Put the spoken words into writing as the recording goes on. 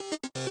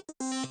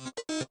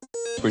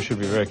We should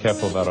be very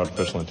careful about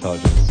artificial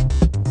intelligence.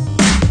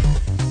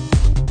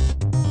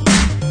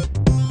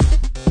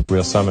 We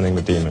are summoning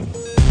the demon.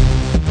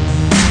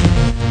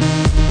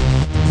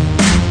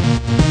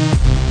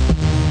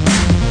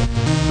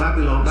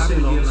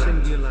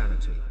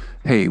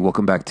 Hey,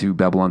 welcome back to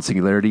Babylon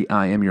Singularity.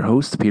 I am your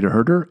host, Peter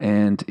Herder,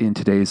 and in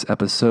today's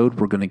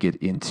episode, we're going to get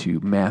into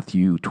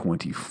Matthew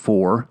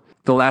 24.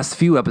 The last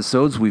few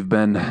episodes, we've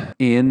been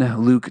in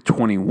Luke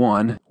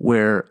 21,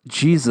 where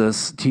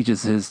Jesus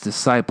teaches his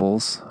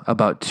disciples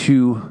about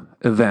two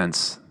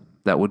events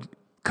that would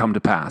come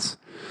to pass.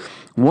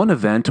 One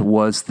event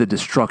was the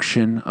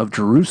destruction of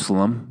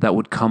Jerusalem that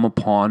would come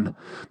upon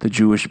the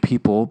Jewish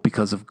people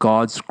because of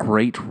God's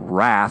great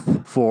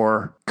wrath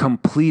for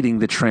completing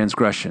the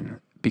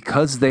transgression.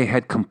 Because they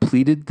had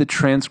completed the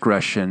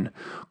transgression,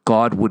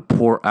 God would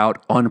pour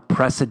out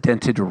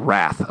unprecedented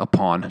wrath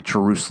upon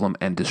Jerusalem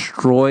and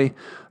destroy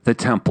the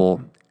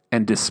temple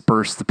and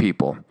disperse the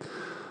people.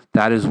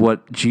 That is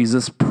what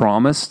Jesus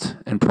promised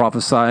and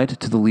prophesied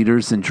to the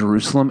leaders in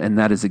Jerusalem, and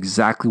that is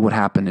exactly what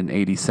happened in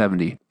AD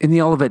 70. In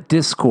the Olivet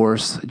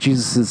Discourse,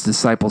 Jesus'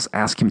 disciples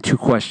ask him two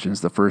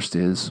questions. The first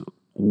is,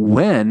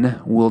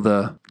 when will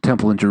the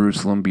temple in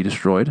Jerusalem be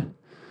destroyed?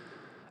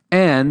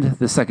 And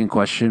the second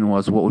question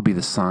was, what would be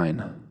the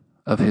sign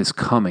of his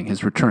coming,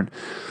 his return?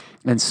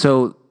 And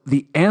so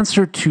the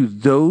answer to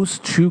those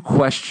two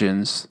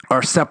questions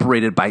are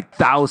separated by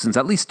thousands,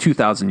 at least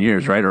 2,000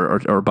 years, right? Or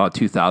about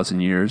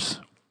 2,000 years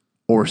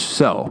or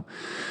so.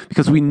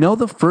 Because we know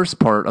the first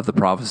part of the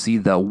prophecy,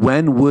 the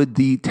when would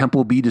the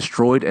temple be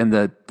destroyed and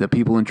the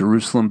people in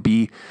Jerusalem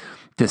be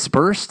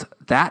dispersed,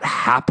 that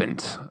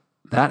happened.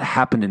 That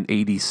happened in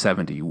AD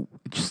 70.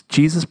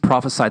 Jesus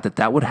prophesied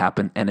that would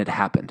happen, and it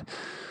happened.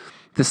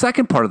 The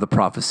second part of the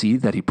prophecy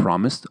that he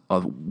promised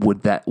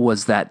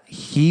was that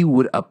he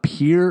would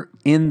appear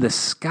in the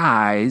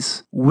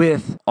skies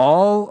with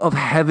all of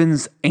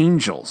heaven's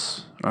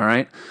angels. All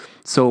right.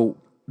 So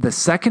the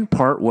second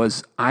part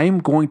was, I'm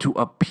going to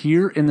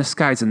appear in the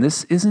skies. And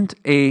this isn't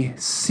a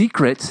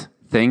secret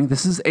thing.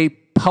 This is a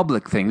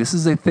public thing. This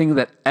is a thing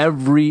that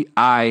every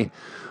eye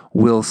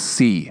will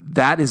see.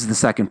 That is the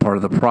second part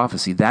of the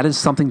prophecy. That is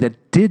something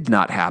that did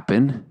not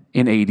happen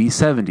in AD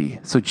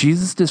 70. So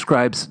Jesus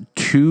describes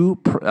two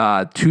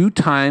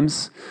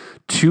times,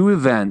 two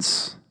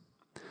events,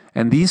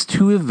 and these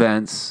two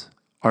events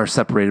are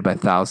separated by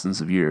thousands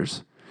of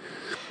years.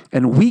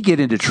 And we get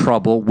into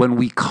trouble when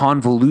we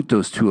convolute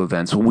those two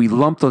events, when we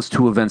lump those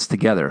two events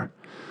together.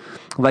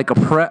 Like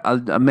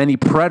many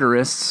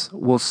preterists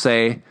will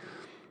say,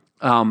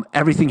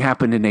 everything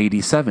happened in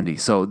AD 70.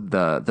 So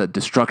the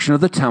destruction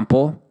of the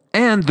temple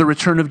and the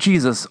return of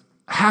Jesus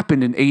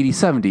happened in AD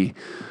 70.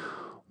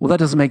 Well, that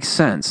doesn't make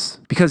sense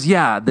because,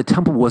 the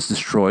temple was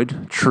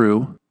destroyed,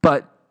 true,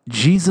 but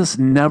Jesus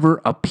never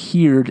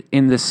appeared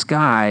in the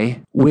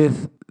sky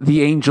with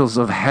the angels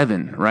of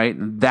heaven, right?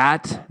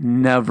 That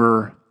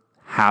never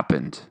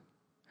happened.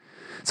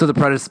 So the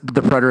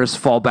preterists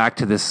fall back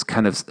to this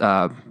kind of,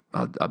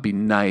 I'll be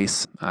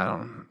nice, I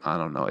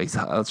don't know,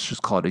 let's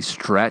just call it a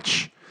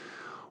stretch,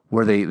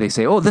 where they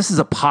say, oh, this is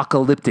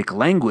apocalyptic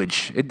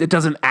language. It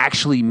doesn't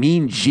actually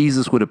mean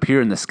Jesus would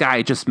appear in the sky.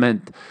 It just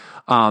meant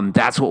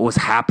that's what was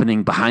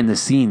happening behind the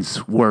scenes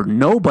where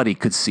nobody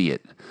could see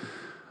it,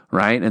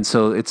 right? And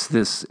so it's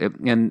this,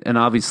 and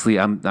obviously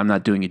I'm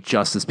not doing it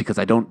justice because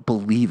I don't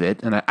believe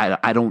it, and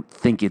I don't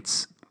think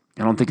it's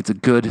a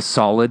good,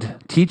 solid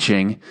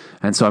teaching,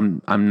 and so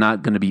I'm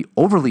not going to be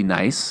overly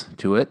nice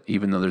to it,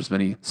 even though there's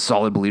many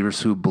solid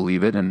believers who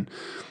believe it, and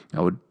I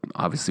would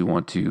obviously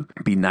want to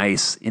be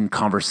nice in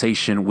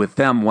conversation with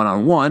them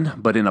one-on-one,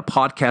 but in a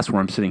podcast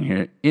where I'm sitting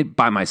here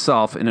by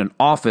myself in an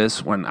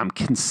office when I'm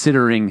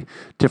considering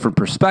different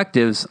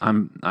perspectives,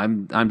 I'm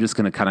just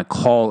going to kind of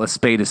call a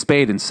spade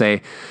and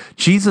say,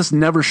 Jesus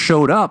never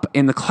showed up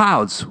in the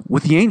clouds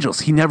with the angels.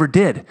 He never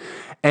did.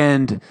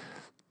 And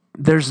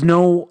there's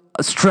no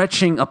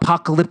stretching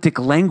apocalyptic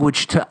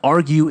language to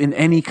argue in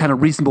any kind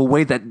of reasonable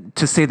way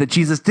to say that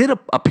Jesus did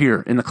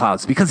appear in the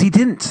clouds, because he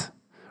didn't,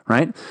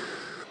 right?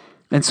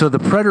 And so the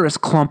preterists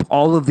clump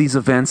all of these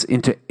events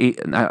into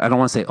I don't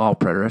want to say all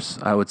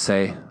preterists. I would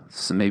say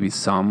maybe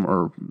some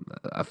or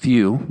a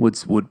few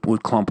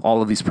would clump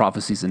all of these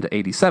prophecies into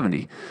AD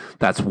 70.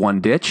 That's one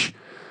ditch.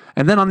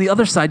 And then on the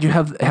other side, you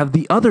have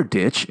the other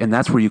ditch, and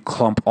that's where you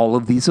clump all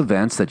of these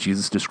events that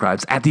Jesus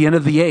describes at the end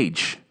of the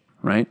age,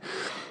 right?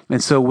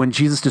 And so when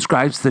Jesus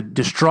describes the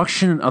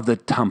destruction of the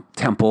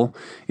temple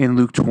in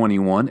Luke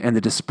 21 and the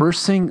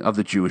dispersing of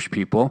the Jewish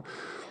people,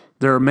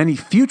 there are many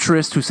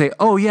futurists who say,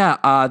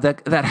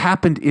 that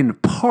happened in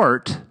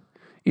part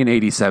in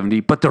AD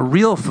 70, but the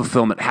real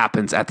fulfillment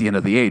happens at the end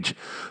of the age.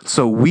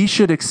 So we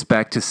should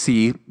expect to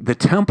see the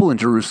temple in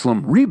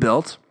Jerusalem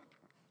rebuilt.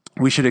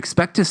 We should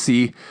expect to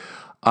see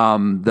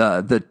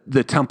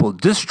the temple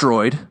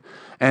destroyed,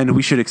 and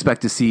we should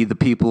expect to see the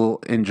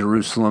people in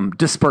Jerusalem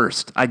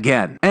dispersed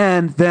again.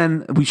 And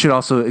then we should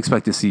also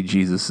expect to see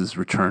Jesus'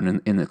 return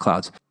in the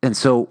clouds. And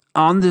so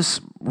on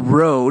this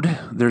road,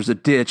 there's a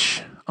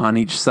ditch on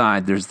each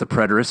side. There's the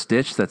preterist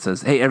ditch that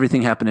says, hey,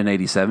 everything happened in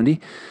AD 70.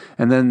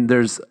 And then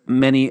there's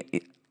many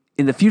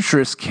in the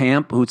futurist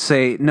camp who'd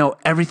say, no,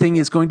 everything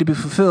is going to be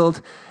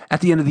fulfilled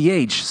at the end of the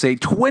age, say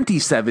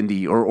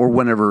 2070 or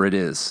whenever it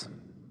is,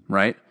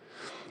 right?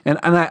 And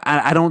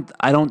I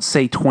don't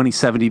say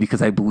 2070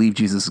 because I believe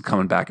Jesus is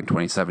coming back in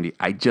 2070.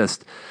 I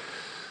just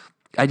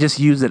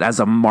use it as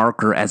a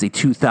marker, as a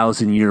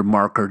 2,000-year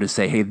marker to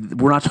say, hey,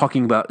 we're not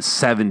talking about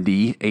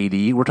 70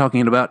 AD. We're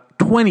talking about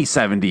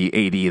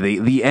 2070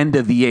 AD, the end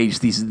of the age,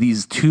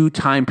 these two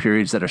time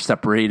periods that are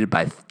separated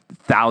by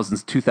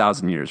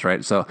 2,000 years,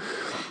 right? So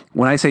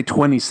when I say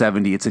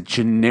 2070, it's a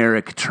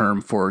generic term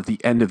for the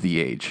end of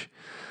the age.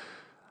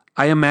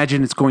 I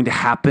imagine it's going to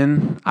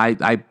happen.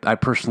 I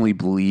personally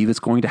believe it's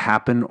going to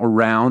happen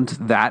around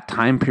that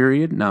time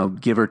period. Now,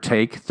 give or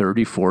take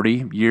 30,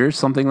 40 years,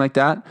 something like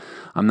that.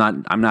 I'm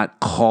not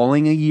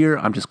calling a year.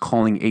 I'm just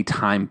calling a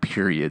time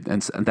period.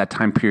 And that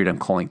time period I'm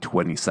calling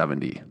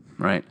 2070,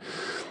 right?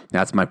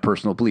 That's my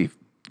personal belief.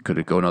 Could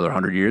it go another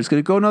 100 years? Could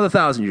it go another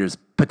 1,000 years?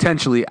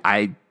 Potentially,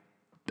 I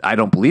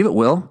don't believe it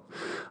will.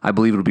 I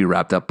believe it'll be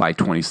wrapped up by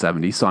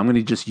 2070. So I'm going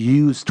to just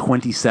use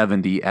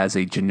 2070 as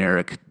a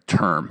generic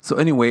term. So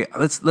anyway,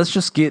 let's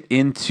just get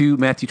into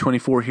Matthew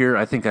 24 here.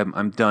 I think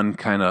I'm done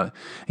kind of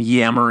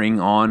yammering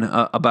on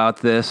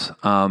about this.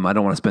 I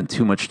don't want to spend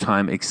too much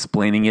time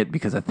explaining it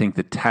because I think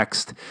the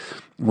text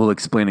will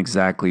explain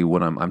exactly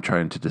what I'm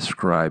trying to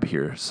describe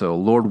here. So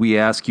Lord, we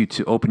ask you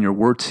to open your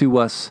word to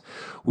us.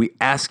 We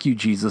ask you,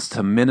 Jesus,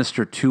 to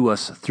minister to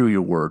us through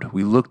your word.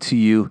 We look to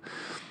you.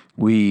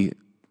 We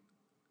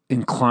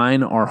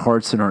incline our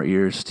hearts and our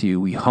ears to you.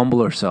 We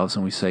humble ourselves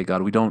and we say,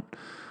 God, we don't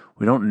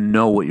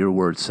know what your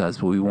word says,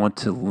 but we want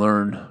to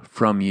learn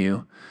from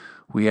you.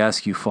 We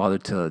ask you, Father,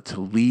 to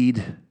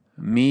lead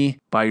me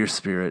by your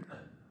Spirit.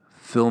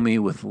 Fill me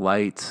with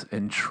light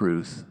and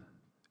truth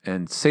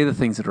and say the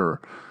things that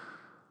are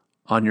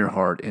on your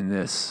heart in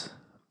this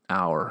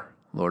hour,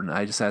 Lord. And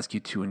I just ask you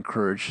to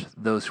encourage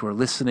those who are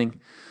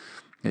listening,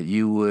 that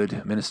you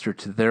would minister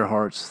to their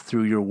hearts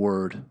through your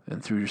word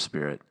and through your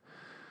Spirit.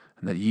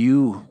 And that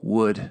you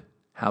would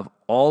have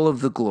all of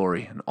the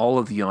glory and all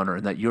of the honor,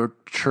 and that your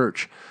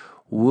church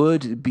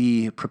would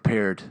be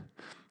prepared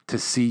to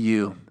see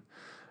you,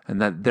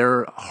 and that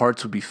their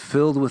hearts would be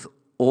filled with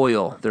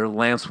oil, their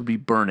lamps would be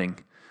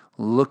burning,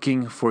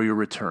 looking for your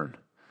return.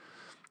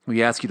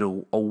 We ask you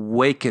to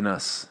awaken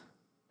us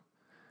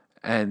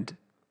and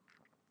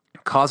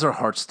cause our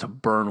hearts to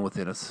burn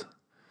within us.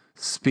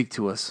 Speak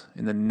to us.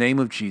 In the name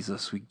of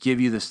Jesus, we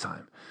give you this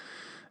time.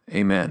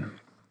 Amen.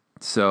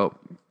 So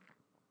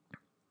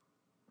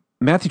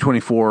Matthew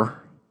 24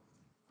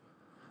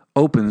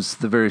 opens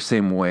the very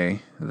same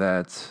way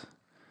that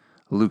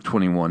Luke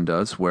 21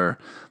 does, where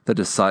the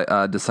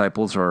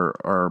disciples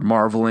are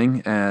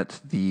marveling at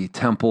the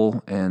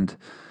temple and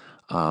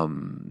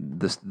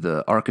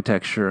the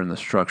architecture and the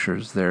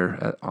structures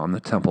there on the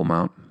Temple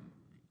Mount.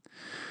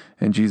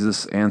 And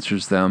Jesus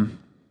answers them.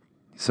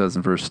 He says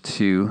in verse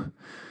 2,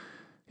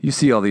 "You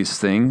see all these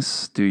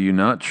things, do you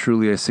not?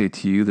 Truly I say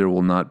to you, there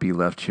will not be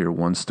left here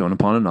one stone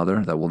upon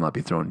another that will not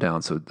be thrown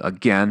down." So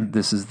again,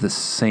 this is the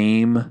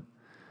same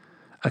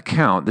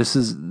account. This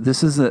is a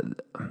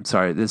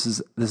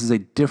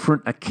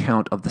different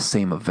account of the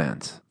same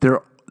event.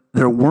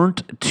 There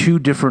weren't two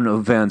different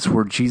events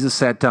where Jesus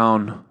sat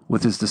down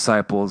with his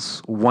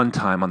disciples one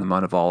time on the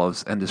Mount of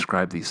Olives and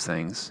described these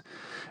things,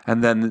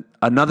 and then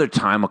another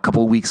time a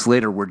couple of weeks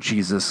later where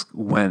Jesus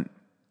went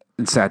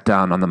and sat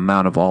down on the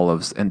Mount of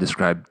Olives and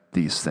described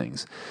these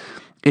things.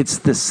 It's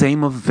the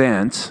same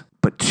event,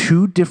 but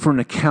two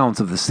different accounts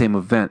of the same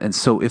event. And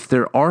so if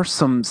there are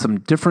some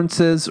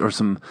differences or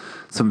some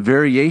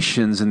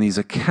variations in these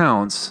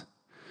accounts,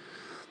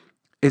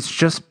 it's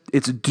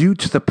due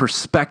to the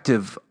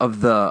perspective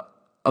of the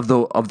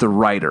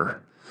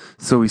writer.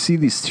 So we see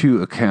these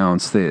two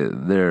accounts, they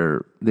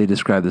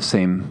describe the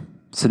same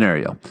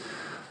scenario.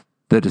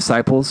 The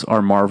disciples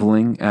are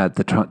marveling at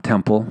the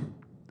temple,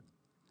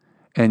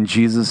 and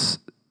Jesus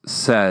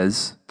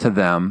says to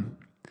them,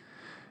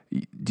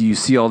 "Do you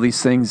see all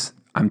these things?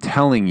 I'm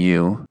telling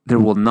you, there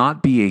will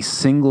not be a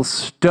single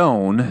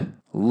stone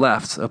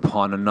left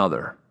upon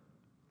another."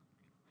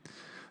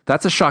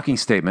 That's a shocking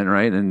statement,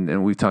 right?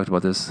 And we've talked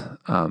about this.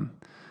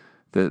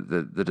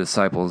 The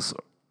disciples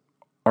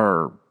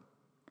are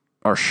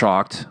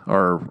shocked,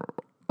 are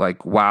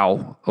like,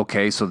 wow,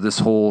 okay, so this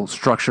whole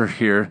structure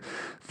here,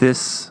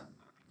 this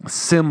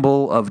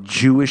symbol of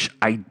Jewish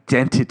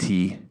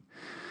identity,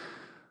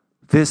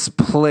 this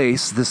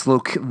place,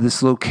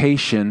 this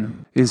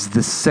location is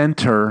the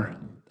center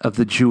of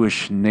the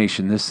Jewish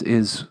nation. This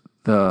is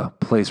the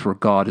place where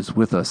God is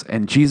with us.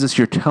 And Jesus,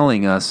 you're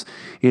telling us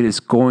it is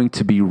going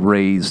to be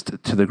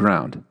razed to the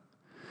ground.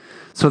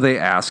 So they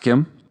ask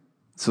him,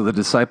 so the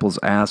disciples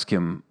ask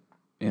him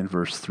in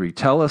verse 3,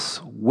 "Tell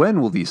us, when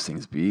will these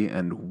things be,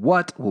 and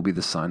what will be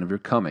the sign of your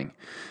coming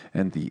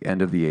and the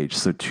end of the age?"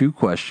 So two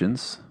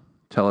questions.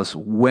 Tell us,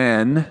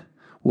 when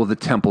will the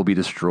temple be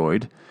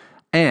destroyed?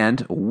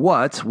 And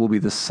what will be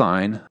the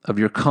sign of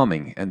your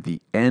coming and the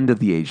end of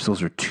the age?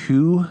 Those are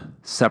two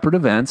separate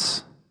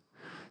events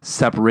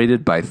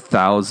separated by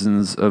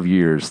thousands of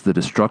years. The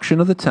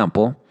destruction of the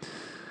temple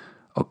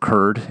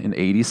occurred in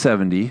AD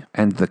 70,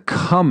 and the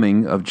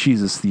coming of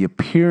Jesus, the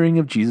appearing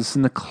of Jesus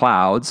in the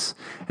clouds,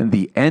 and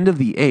the end of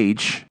the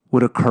age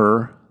would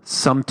occur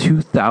some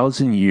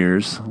 2,000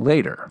 years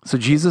later. So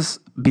Jesus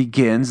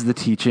begins the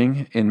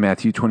teaching in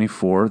Matthew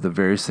 24, the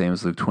very same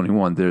as Luke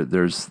 21.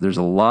 There's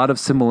a lot of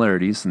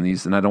similarities in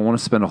these, and I don't want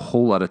to spend a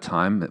whole lot of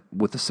time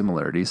with the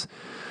similarities,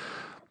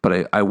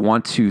 but I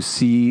want to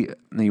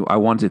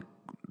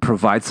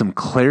provide some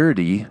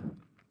clarity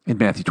in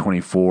Matthew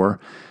 24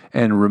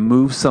 and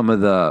remove some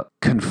of the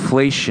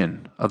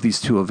conflation of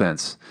these two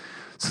events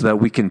so that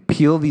we can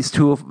peel these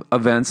two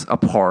events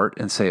apart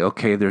and say,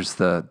 okay, there's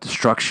the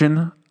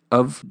destruction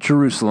of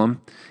Jerusalem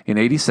in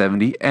AD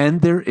 70, and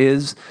there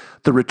is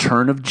the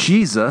return of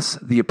Jesus,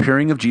 the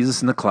appearing of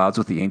Jesus in the clouds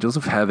with the angels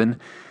of heaven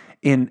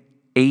in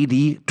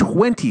AD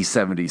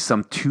 2070,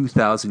 some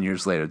 2,000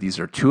 years later. These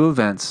are two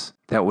events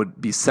that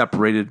would be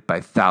separated by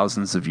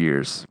thousands of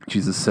years.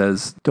 Jesus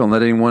says, don't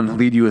let anyone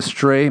lead you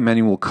astray.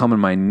 Many will come in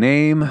my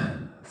name,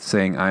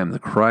 saying, I am the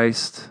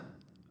Christ.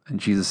 And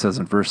Jesus says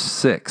in verse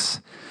 6,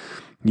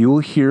 you will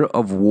hear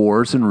of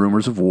wars and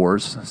rumors of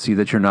wars. See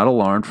that you're not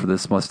alarmed, for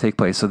this must take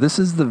place. So this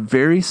is the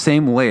very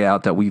same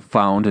layout that we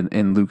found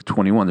in Luke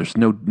 21. There's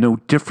no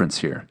difference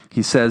here.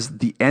 He says,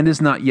 the end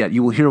is not yet.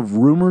 You will hear of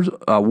wars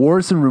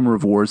and rumor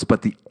of wars,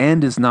 but the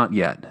end is not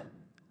yet.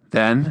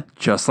 Then,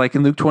 just like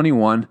in Luke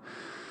 21,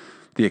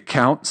 the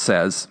account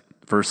says,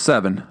 verse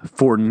 7,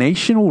 for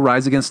nation will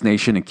rise against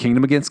nation and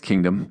kingdom against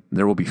kingdom.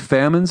 There will be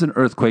famines and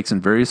earthquakes in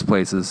various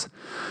places.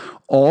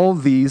 All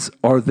these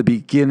are the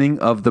beginning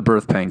of the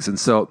birth pangs. And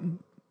so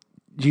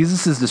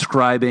Jesus is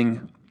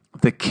describing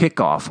the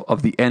kickoff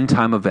of the end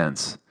time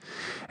events.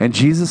 And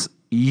Jesus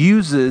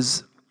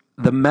uses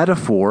the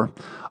metaphor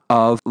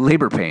of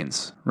labor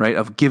pains, right?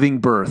 Of giving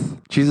birth.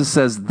 Jesus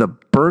says the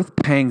birth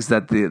pangs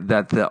that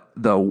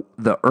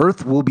the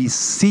earth will be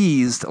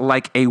seized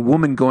like a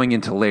woman going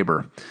into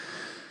labor.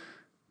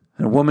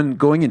 And a woman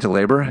going into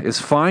labor is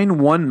fine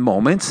one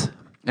moment,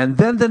 and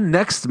then the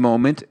next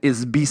moment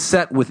is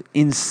beset with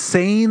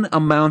insane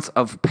amounts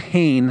of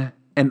pain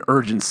and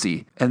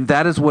urgency. And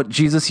that is what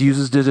Jesus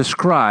uses to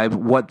describe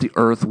what the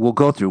earth will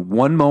go through.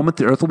 One moment,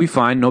 the earth will be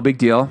fine, no big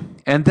deal.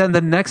 And then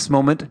the next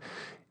moment,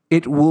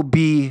 it will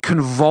be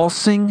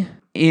convulsing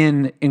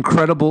in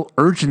incredible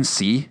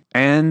urgency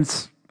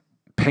and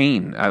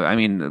pain. I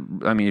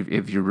mean,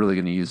 if you're really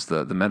going to use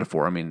the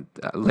metaphor,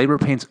 labor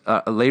pains,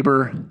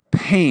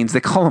 they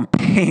call them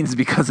pains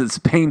because it's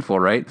painful,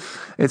 right?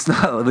 It's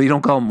not, you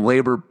don't call them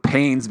labor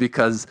pains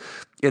because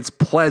it's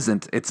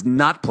pleasant. It's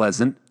not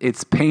pleasant.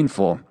 It's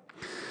painful.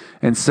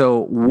 And so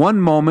one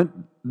moment,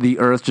 the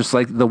earth, just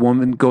like the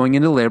woman going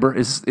into labor,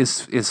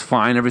 is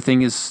fine.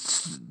 Everything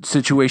is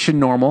situation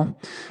normal.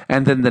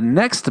 And then the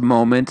next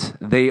moment,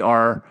 they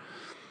are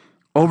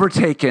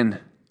overtaken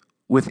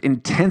with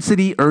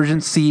intensity,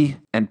 urgency,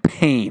 and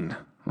pain,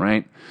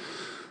 right?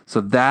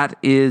 So that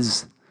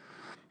is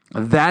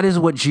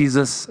what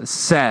Jesus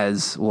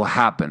says will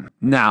happen.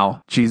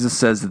 Now, Jesus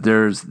says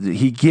that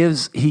he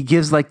gives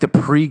like the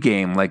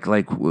pregame, like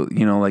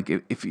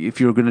if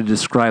you're going to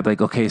describe,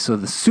 like, okay, so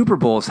the Super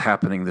Bowl is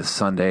happening this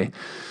Sunday,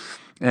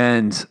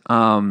 and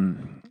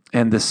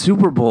the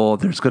Super Bowl,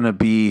 there's going to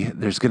be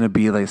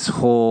like this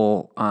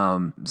whole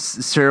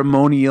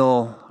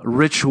ceremonial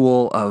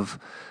ritual of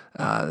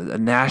a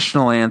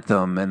national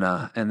anthem, and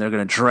they're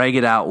going to drag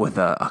it out with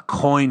a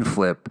coin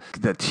flip.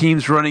 The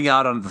team's running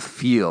out on the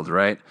field,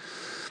 right?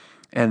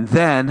 And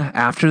then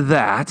after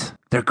that,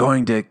 they're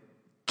going to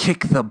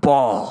kick the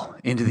ball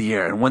into the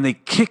air. And when they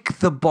kick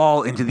the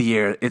ball into the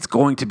air, it's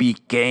going to be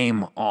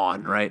game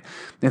on, right?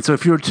 And so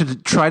if you were to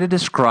try to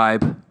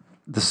describe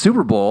the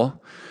Super Bowl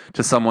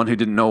to someone who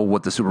didn't know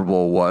what the Super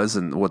Bowl was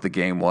and what the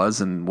game was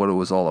and what it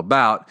was all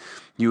about,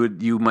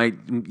 you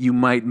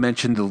might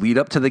mention the lead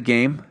up to the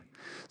game,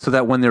 so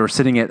that when they were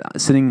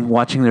sitting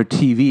watching their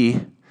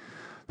TV,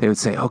 they would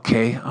say,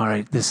 okay, all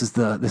right, this is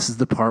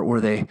the part where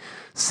they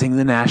sing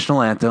the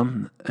national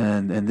anthem,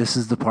 and this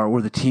is the part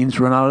where the teams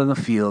run out on the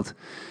field,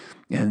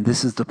 and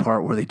this is the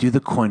part where they do the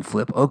coin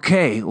flip.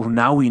 Okay, well,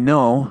 now we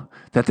know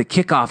that the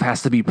kickoff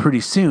has to be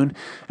pretty soon,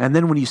 and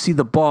then when you see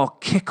the ball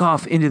kick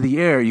off into the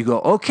air, you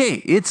go,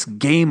 okay, it's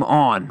game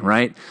on,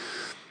 right?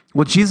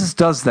 Well, Jesus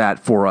does that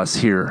for us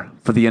here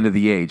for the end of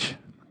the age.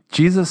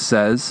 Jesus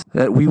says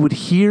that we would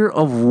hear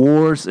of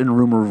wars and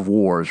rumor of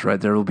wars, right?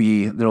 There will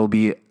be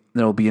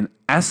an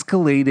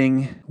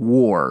escalating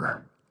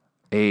war,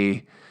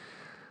 a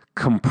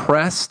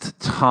compressed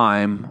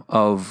time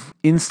of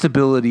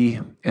instability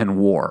and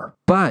war.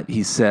 But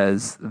he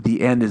says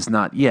the end is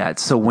not yet.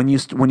 So when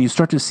you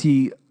start to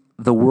see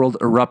the world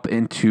erupt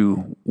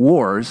into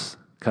wars,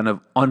 kind of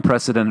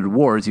unprecedented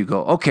wars, you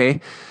go, okay,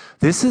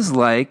 this is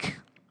like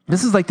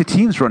the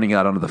teams running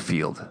out onto the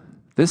field.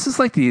 This is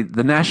like the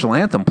national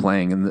anthem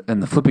playing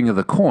and the flipping of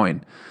the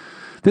coin.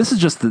 This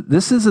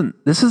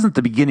isn't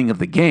the beginning of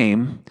the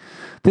game.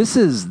 This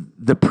is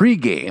the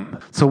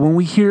pregame. So when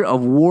we hear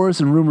of wars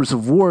and rumors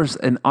of wars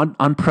and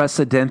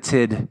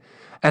unprecedented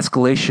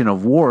escalation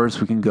of wars,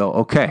 we can go,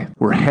 okay,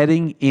 we're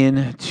heading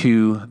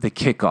into the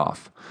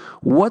kickoff.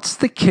 What's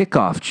the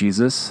kickoff,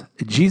 Jesus?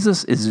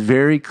 Jesus is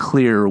very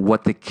clear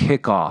what the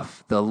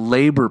kickoff, the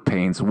labor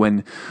pains,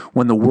 when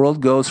the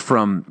world goes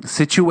from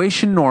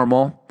situation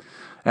normal,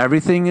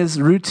 everything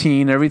is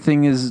routine,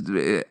 everything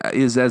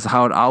is as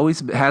how it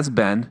always has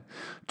been,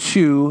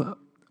 to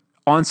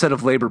onset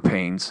of labor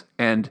pains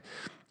and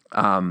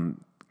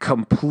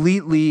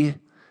completely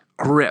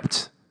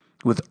gripped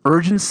with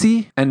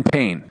urgency and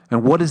pain.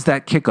 And what is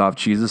that kickoff?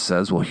 Jesus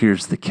says, well,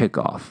 here's the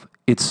kickoff.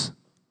 It's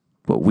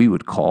what we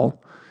would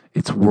call,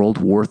 it's World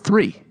War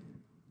III.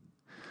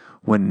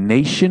 When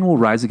nation will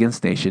rise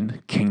against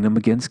nation, kingdom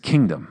against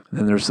kingdom. And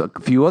then there's a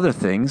few other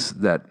things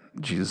that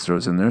Jesus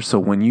throws in there. So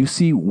when you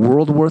see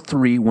World War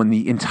III, when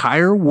the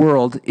entire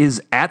world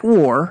is at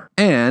war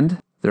and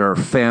there are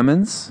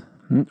famines,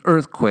 and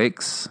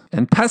earthquakes,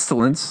 and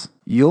pestilence,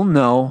 you'll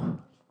know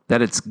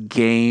that it's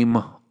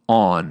game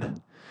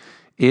on.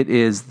 It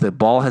is, the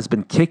ball has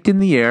been kicked in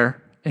the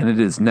air, and it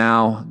is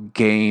now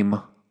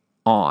game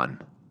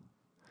on.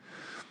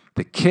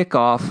 The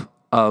kickoff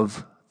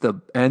of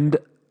the end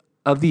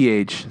of the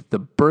age, the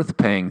birth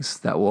pangs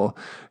that will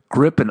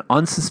grip an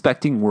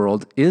unsuspecting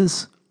world,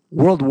 is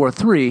World War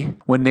III,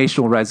 when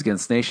nation will rise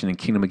against nation and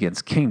kingdom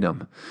against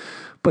kingdom.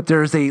 But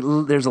there's a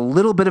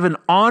little bit of an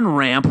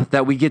on-ramp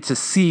that we get to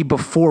see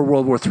before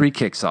World War III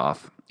kicks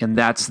off, and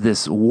that's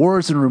this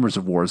wars and rumors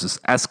of wars, this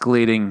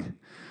escalating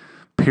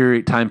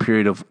time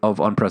period of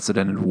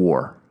unprecedented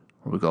war.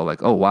 Where we go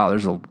like, oh wow,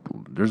 there's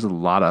a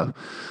lot of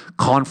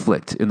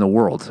conflict in the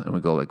world, and we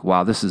go like,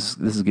 wow, this is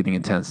getting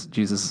intense.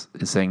 Jesus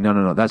is saying,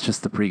 no, that's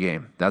just the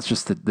pregame. That's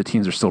just the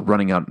teams are still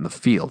running out in the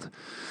field.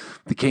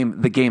 The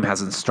game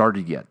hasn't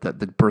started yet. The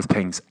birth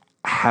pangs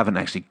haven't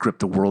actually gripped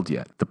the world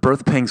yet. The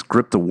birth pangs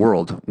grip the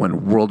world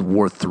when World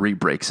War III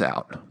breaks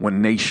out,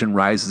 when nation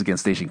rises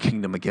against nation,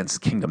 kingdom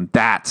against kingdom.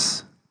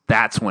 That's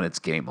when it's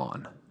game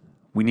on.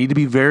 We need to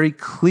be very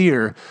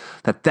clear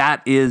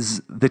that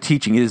is the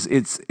teaching.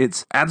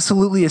 It's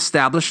absolutely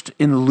established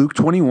in Luke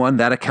 21.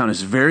 That account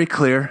is very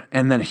clear.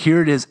 And then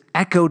here it is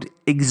echoed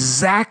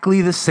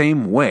exactly the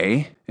same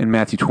way in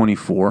Matthew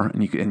 24.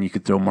 And you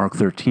could throw Mark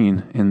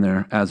 13 in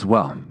there as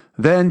well.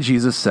 Then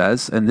Jesus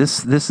says, and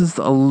this is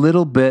a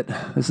little bit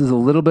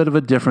of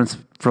a difference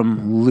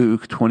from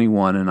Luke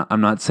 21. And I'm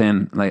not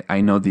saying like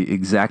I know the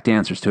exact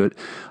answers to it.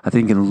 I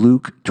think in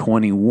Luke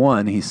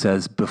 21, he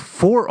says,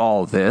 before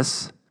all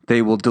this,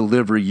 they will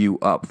deliver you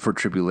up for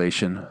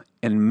tribulation.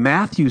 In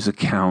Matthew's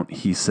account,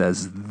 he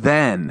says,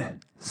 then.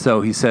 So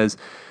he says,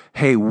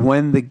 hey,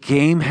 when the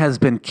game has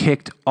been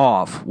kicked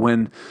off,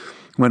 when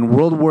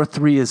World War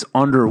III is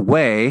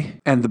underway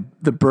and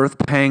the birth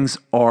pangs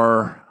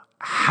are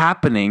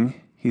happening,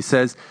 he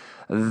says,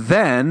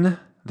 then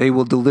they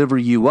will deliver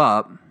you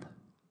up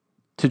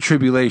to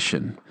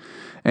tribulation,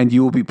 and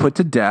you will be put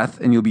to death,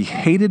 and you'll be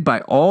hated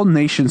by all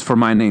nations for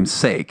my name's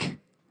sake.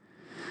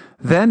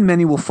 Then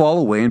many will fall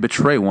away and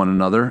betray one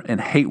another and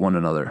hate one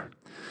another.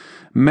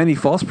 Many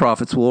false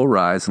prophets will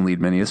arise and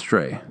lead many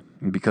astray.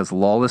 And because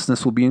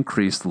lawlessness will be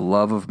increased, the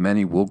love of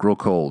many will grow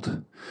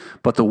cold.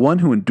 But the one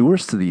who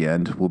endures to the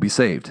end will be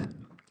saved.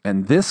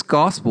 And this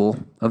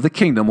gospel of the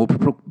kingdom will be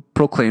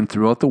proclaimed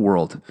throughout the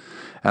world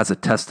as a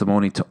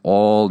testimony to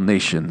all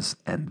nations,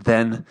 and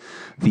then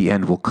the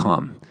end will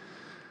come.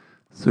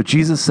 So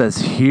Jesus says,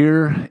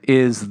 here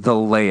is the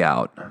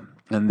layout.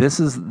 And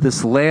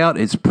this layout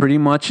is pretty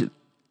much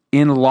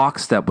in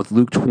lockstep with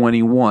Luke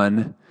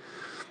 21,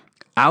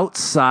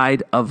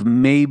 outside of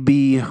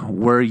maybe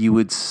where you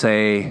would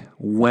say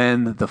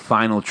when the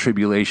final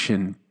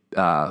tribulation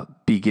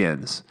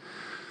begins.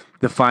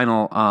 The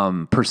final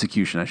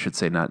persecution, I should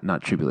say,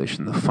 not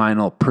tribulation. The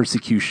final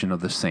persecution of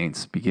the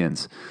saints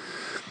begins.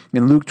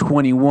 In Luke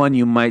 21,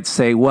 you might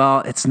say, well,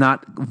 it's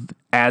not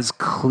as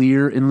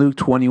clear in Luke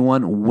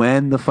 21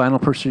 when the final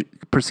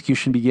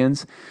persecution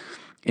begins.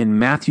 In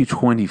Matthew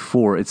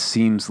 24, it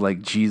seems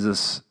like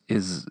Jesus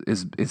is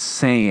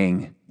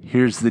saying,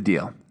 here's the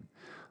deal.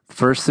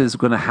 First is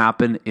going to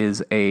happen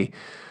is a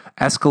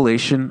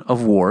escalation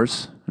of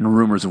wars and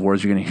rumors of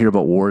wars. You're going to hear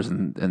about wars,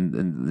 and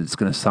it's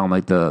going to sound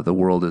like the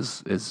world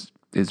is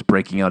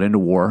breaking out into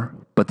war.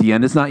 But the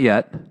end is not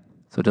yet,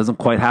 so it doesn't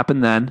quite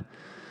happen then.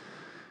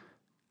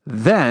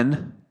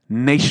 Then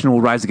nation will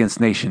rise against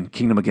nation,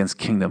 kingdom against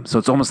kingdom. So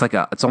it's almost like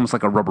a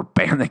rubber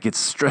band that gets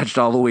stretched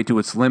all the way to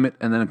its limit,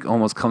 and then it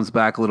almost comes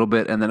back a little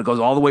bit, and then it goes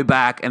all the way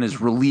back and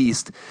is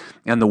released,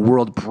 and the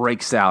world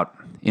breaks out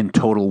in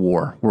total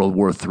war, World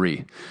War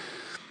III.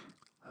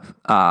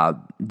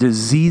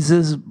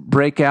 Diseases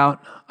break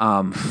out,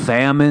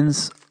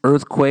 famines,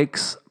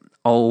 earthquakes,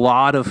 a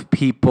lot of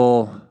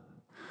people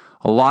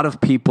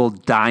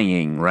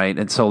dying, right?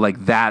 And so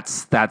like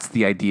that's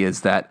the idea,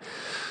 is that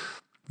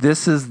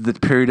this is the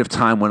period of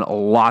time when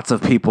lots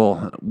of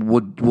people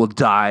will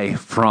die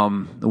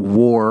from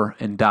war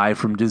and die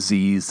from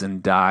disease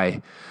and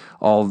die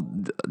all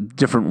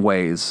different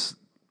ways.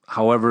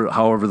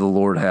 however the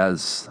Lord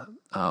has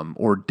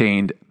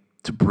ordained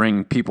to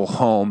bring people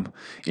home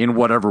in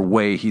whatever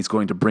way He's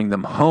going to bring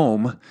them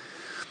home.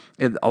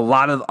 And a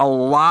lot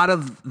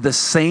of the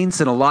saints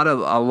and a lot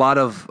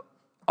of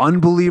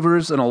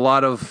unbelievers and a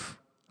lot of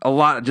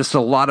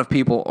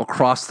people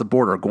across the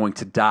board are going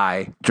to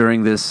die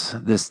during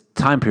this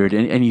time period,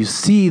 and you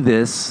see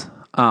this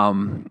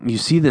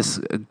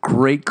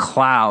great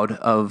cloud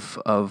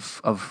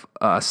of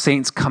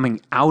saints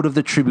coming out of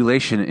the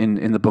tribulation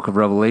in the book of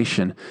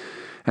Revelation,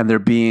 and they're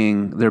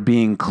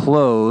being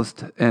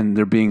clothed and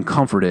they're being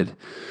comforted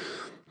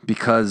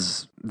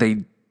because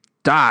they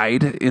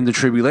died in the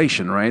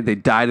tribulation, right? They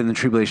died in the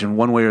tribulation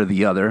one way or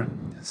the other.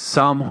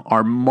 Some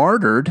are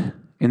martyred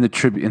in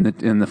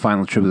the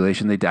final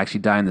tribulation. They actually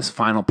die in this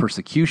final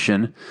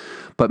persecution,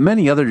 but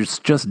many others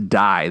just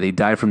die. They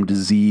die from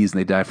disease, and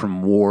they die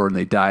from war, and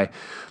they die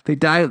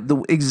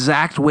the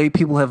exact way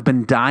people have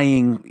been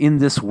dying in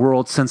this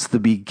world since the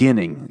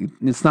beginning.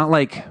 It's not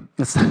like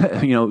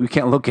we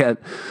can't look at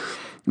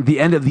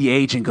the end of the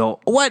age and go,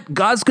 what?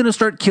 God's going to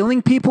start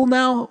killing people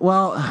now?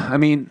 Well, I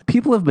mean,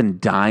 people have been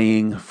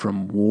dying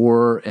from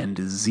war and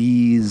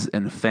disease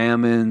and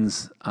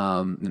famines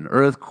and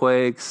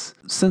earthquakes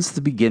since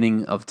the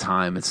beginning of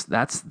time.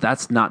 That's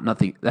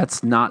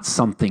not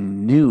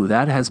something new.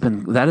 That has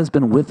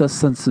been with us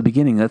since the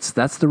beginning.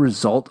 That's the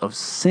result of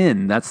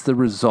sin. That's the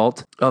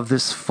result of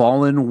this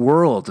fallen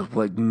world.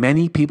 Like,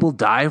 many people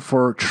die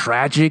for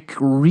tragic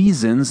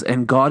reasons,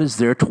 and God is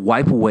there to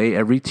wipe away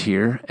every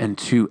tear and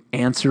to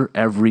answer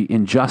every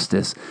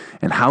injustice.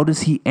 And how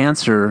does He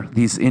answer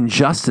these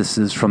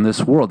injustices from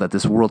this world that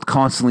this world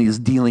constantly is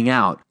dealing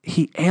out?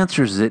 He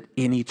answers it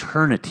in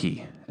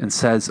eternity and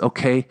says,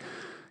 okay,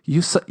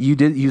 you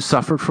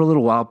suffered for a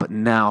little while, but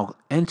now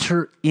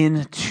enter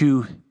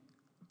into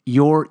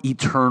your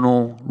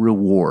eternal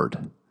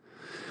reward.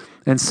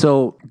 And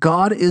so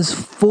God is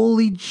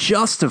fully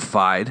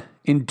justified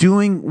in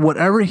doing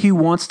whatever He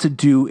wants to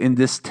do in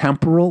this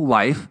temporal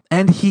life,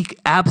 and He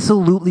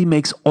absolutely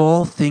makes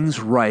all things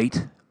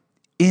right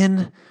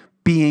in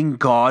being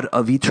God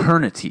of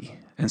eternity.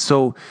 And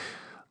so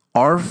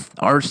our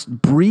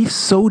brief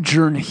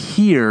sojourn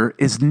here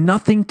is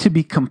nothing to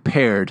be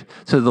compared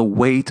to the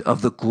weight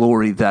of the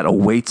glory that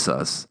awaits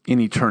us in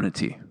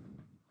eternity.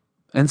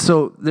 And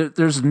so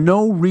there's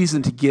no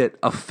reason to get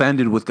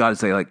offended with God and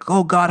say, like,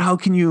 oh, God, how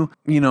can you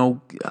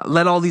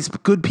let all these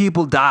good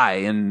people die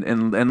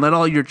and let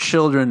all your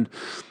children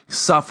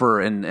suffer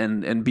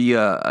and be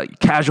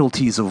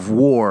casualties of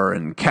war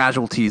and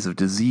casualties of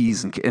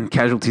disease and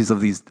casualties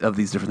of these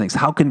different things?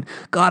 How can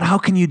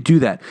you do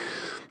that?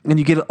 And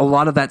you get a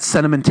lot of that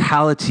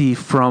sentimentality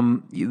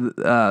from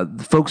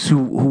folks who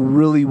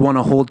really want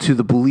to hold to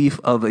the belief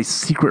of a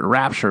secret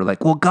rapture.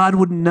 Like, well, God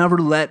would never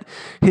let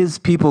His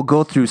people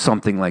go through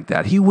something like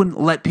that. He wouldn't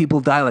let people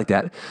die like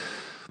that.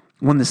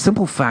 When the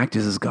simple fact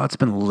is God's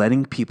been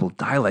letting people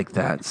die like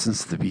that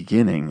since the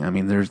beginning. I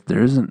mean,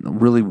 there isn't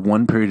really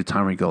one period of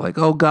time where you go like,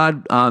 oh,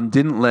 God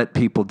didn't let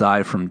people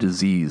die from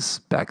disease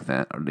back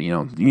then. Or,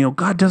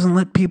 God doesn't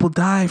let people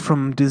die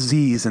from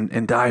disease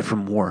and die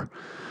from war.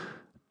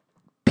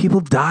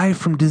 People die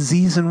from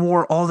disease and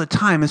war all the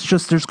time. It's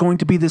just there's going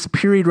to be this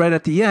period right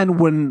at the end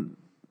when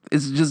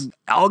it's just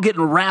all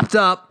getting wrapped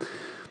up,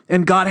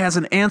 and God has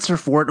an answer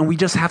for it, and we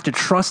just have to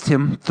trust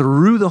Him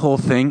through the whole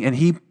thing, and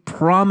He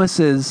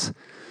promises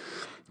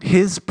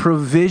His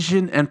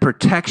provision and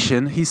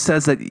protection. He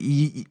says that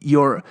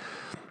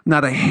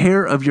not a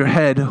hair of your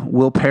head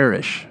will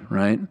perish,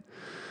 right?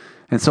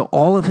 And so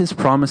all of His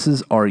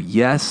promises are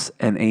yes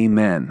and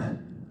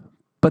amen.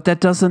 But that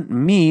doesn't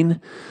mean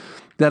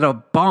that a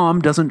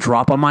bomb doesn't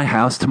drop on my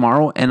house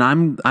tomorrow and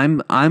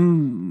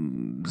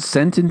I'm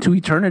sent into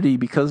eternity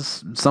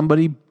because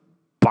somebody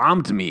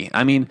bombed me.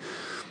 I mean,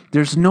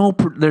 there's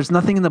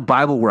nothing in the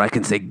Bible where I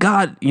can say,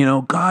 God,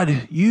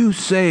 you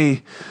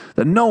say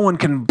that no one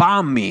can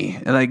bomb me,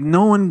 and like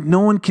no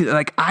one can,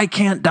 like, I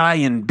can't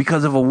die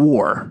because of a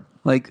war.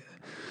 Like,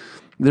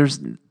 there's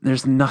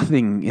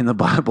nothing in the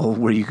Bible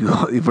where you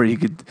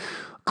could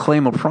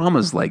claim a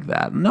promise like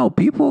that. No,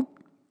 people.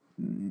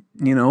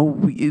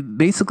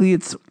 Basically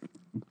it's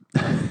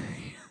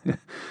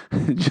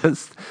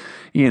just,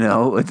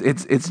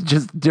 it's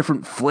just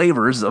different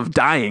flavors of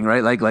dying,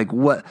 right? Like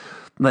what,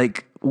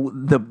 like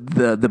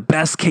the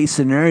best case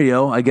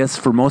scenario, I guess,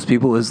 for most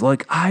people is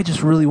like, I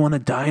just really want to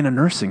die in a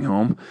nursing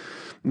home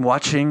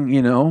watching,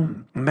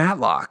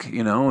 Matlock,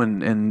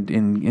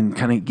 and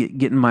kind of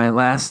getting my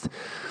last,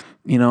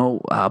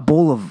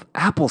 bowl of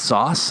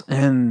applesauce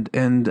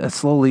and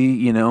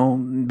slowly,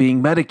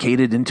 being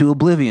medicated into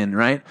oblivion,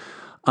 right?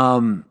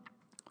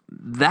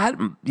 That,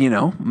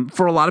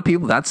 for a lot of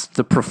people, that's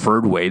the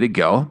preferred way to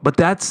go, but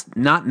that's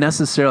not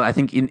necessarily, I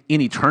think in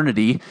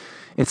eternity,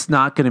 it's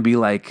not going to be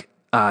like,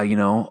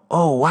 oh,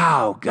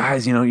 wow,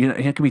 guys, you're not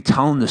going to be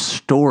telling the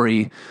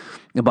story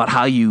about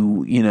how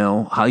you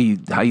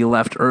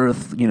left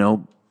Earth,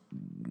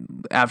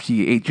 after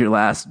you ate your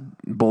last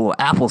bowl of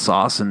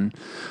applesauce and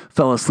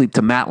fell asleep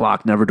to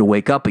Matlock, never to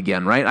wake up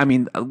again, right? I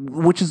mean,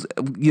 which is,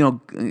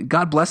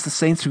 God bless the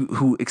saints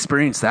who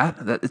experience that.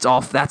 That's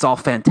all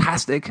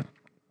fantastic,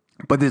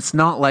 but it's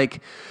not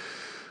like,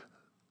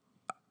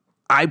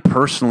 I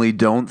personally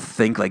don't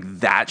think like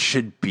that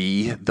should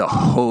be the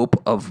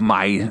hope of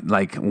my,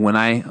 like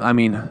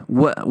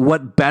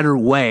what better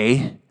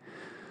way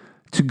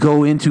to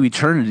go into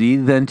eternity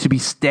than to be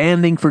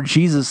standing for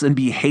Jesus and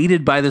be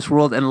hated by this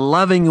world and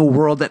loving a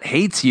world that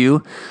hates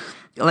you,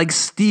 like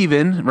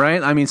Stephen,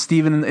 right? I mean,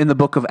 Stephen in the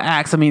book of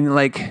Acts. I mean,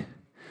 like,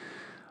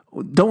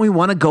 don't we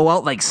want to go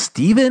out like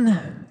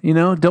Stephen?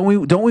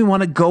 Don't we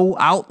want to go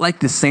out like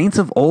the saints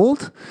of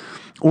old?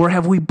 Or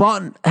have we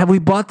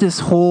bought this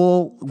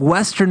whole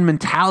Western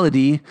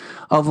mentality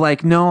of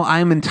like, no,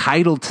 I'm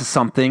entitled to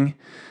something,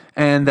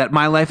 and that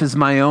my life is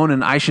my own,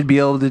 and I should be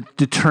able to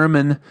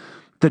determine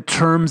the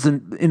terms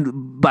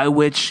by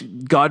which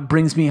God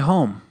brings me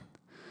home?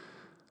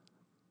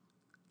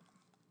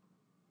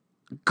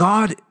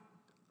 God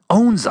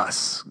owns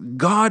us.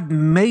 God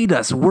made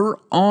us. We're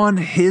on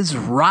His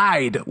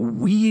ride.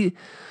 We're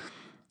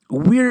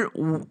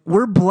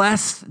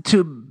blessed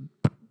to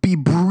be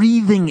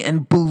breathing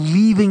and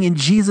believing in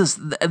Jesus,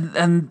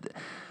 and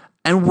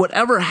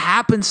whatever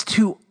happens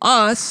to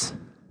us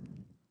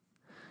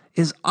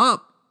is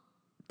up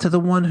to the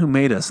one who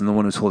made us and the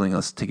one who's holding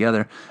us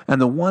together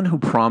and the one who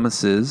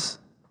promises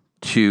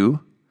to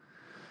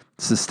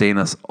sustain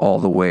us all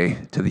the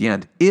way to the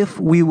end if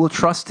we will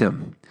trust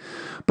Him.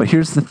 But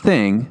here's the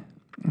thing,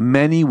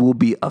 many will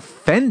be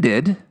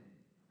offended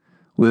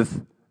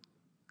with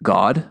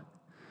God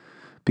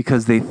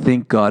because they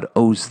think God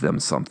owes them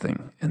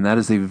something. And that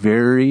is a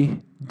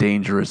very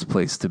dangerous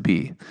place to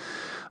be,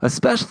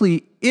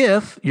 especially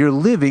if you're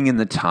living in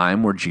the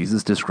time where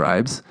Jesus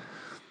describes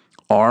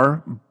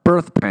our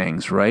birth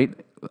pangs, right?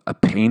 A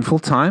painful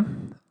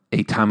time,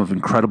 a time of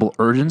incredible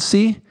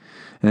urgency,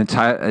 and a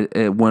time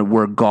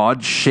where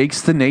God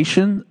shakes the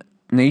nations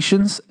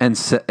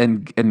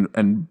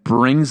and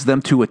brings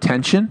them to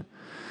attention,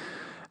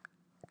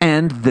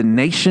 and the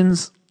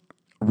nations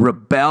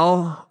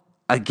rebel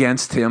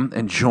against Him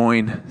and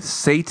join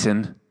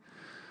Satan,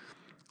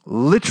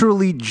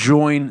 literally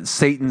join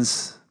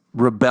Satan's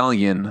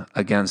rebellion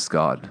against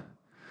God.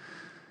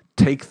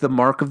 Take the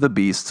mark of the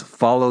beast,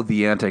 follow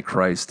the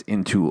Antichrist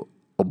into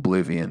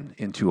oblivion,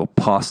 into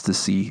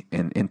apostasy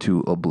and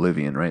into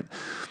oblivion, right?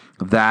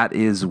 That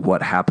is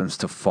what happens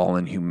to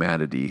fallen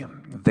humanity.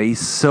 They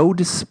so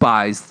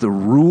despise the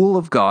rule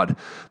of God.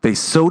 They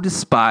so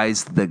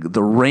despise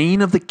the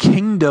reign of the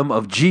kingdom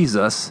of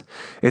Jesus.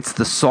 It's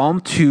the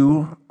Psalm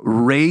 2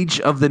 rage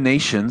of the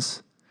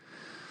nations.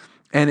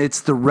 And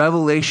it's the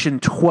Revelation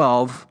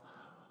 12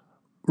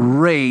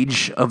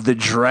 rage of the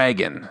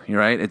dragon,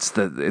 right? It's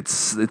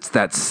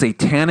that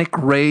satanic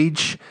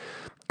rage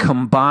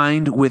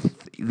combined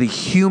with the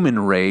human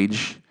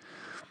rage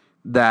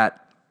that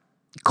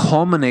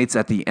culminates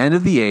at the end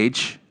of the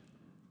age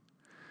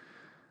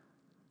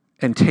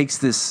and takes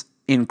this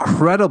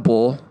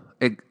incredible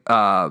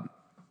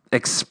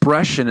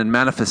expression and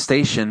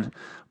manifestation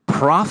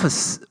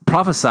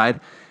prophesied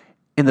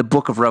in the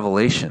book of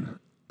Revelation,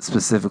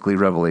 specifically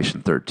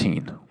Revelation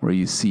 13, where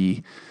you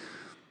see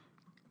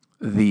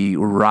the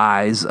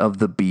rise of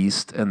the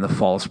beast and the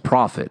false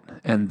prophet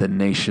and the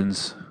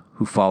nations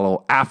who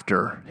follow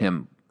after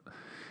him.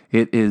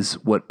 It is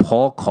what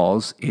Paul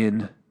calls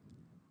in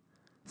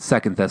 2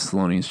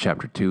 Thessalonians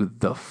chapter 2,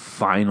 the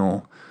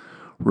final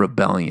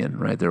rebellion,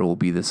 right? There will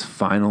be this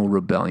final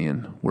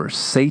rebellion where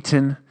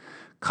Satan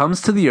comes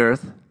to the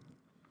earth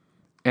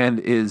and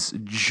is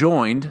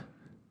joined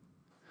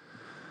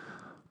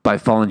by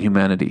fallen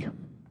humanity.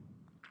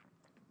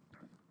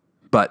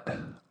 But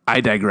I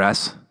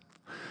digress.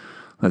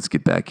 Let's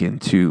get back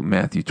into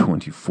Matthew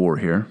 24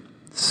 here.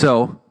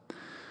 So,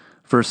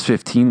 verse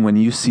 15, when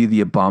you see the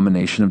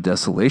abomination of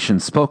desolation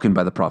spoken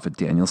by the prophet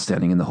Daniel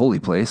standing in the holy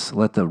place,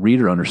 let the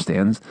reader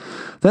understand.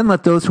 Then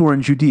let those who are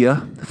in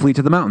Judea flee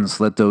to the mountains.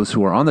 Let those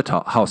who are on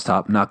the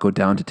housetop not go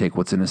down to take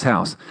what's in his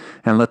house.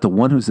 And let the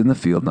one who's in the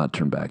field not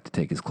turn back to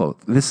take his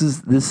clothes. This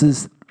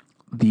is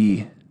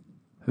the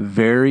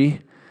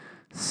very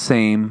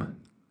same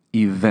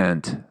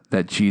event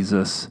that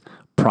Jesus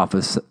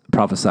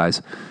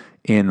prophesies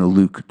in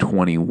Luke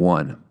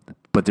 21.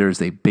 But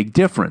there's a big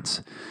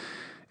difference.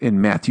 In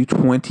Matthew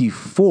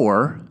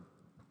 24,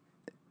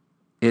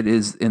 it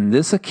is in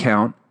this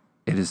account,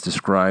 it is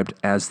described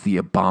as the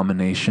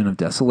abomination of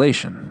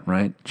desolation,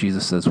 right?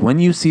 Jesus says, when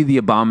you see the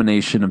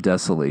abomination of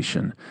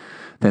desolation,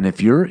 then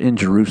if you're in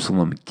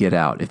Jerusalem, get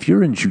out. If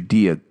you're in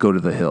Judea, go to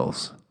the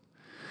hills.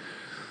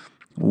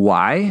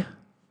 Why?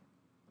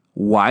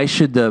 Why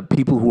should the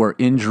people who are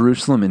in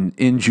Jerusalem and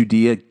in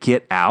Judea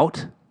get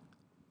out?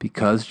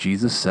 Because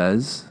Jesus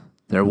says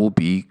there will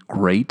be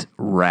great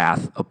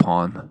wrath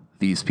upon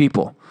these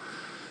people.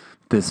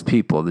 This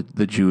people,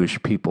 the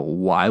Jewish people.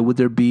 Why would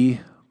there be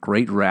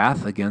great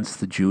wrath against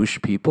the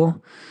Jewish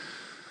people?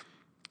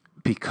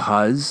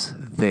 Because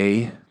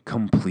they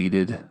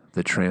completed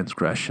the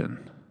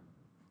transgression.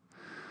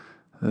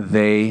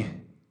 They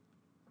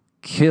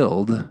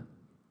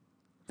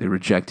they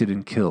rejected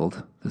and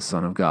killed the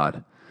Son of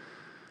God.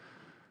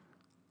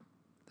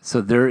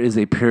 So there is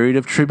a period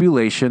of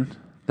tribulation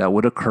that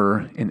would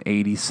occur in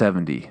AD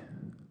 70,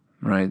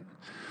 right?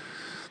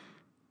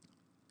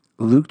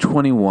 Luke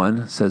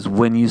 21 says,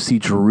 when you see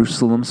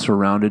Jerusalem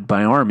surrounded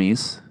by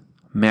armies.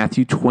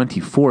 Matthew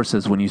 24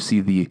 says, when you see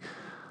the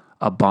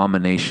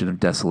abomination of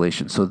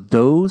desolation. So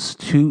those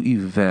two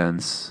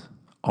events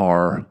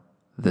are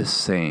the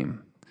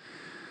same.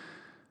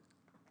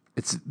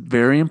 It's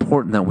very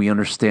important that we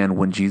understand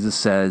when Jesus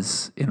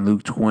says in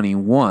Luke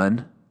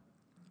 21,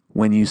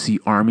 when you see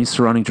armies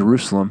surrounding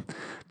Jerusalem,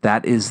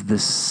 that is the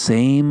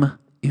same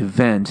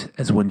event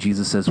as when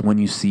Jesus says, when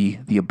you see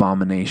the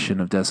abomination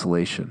of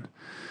desolation.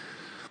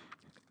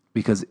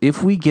 Because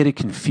if we get it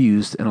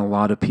confused, and a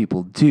lot of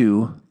people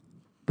do,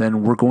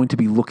 then we're going to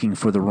be looking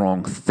for the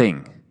wrong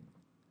thing.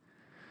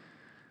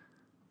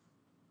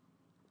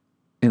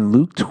 In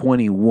Luke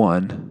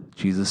 21,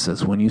 Jesus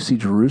says, when you see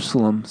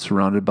Jerusalem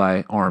surrounded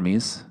by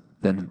armies,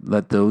 then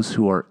let those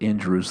who are in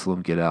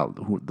Jerusalem get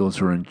out. Those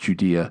who are in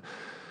Judea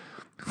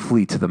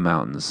flee to the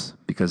mountains,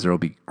 because there will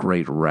be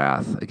great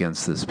wrath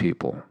against this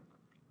people.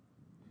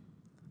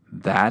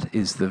 That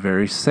is the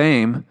very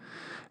same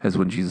as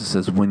when Jesus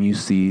says, when you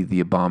see the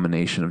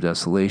abomination of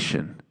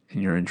desolation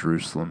and you're in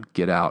Jerusalem,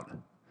 get out.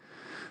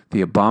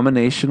 The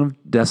abomination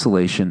of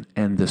desolation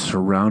and the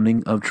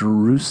surrounding of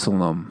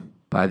Jerusalem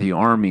by the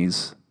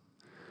armies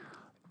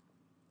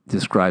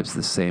describes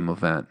the same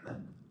event.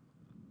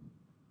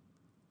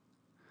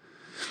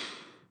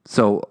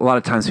 So a lot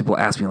of times people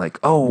ask me like,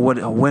 oh,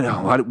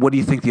 what do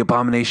you think the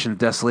abomination of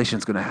desolation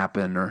is going to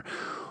happen? Or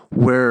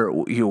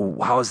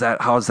how is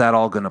that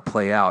all going to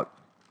play out?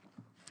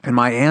 And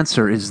my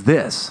answer is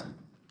this.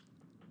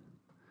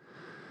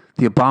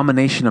 The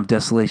abomination of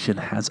desolation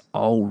has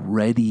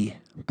already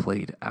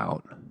played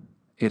out.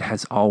 It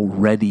has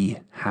already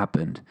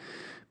happened,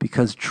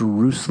 because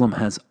Jerusalem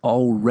has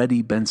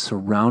already been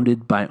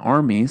surrounded by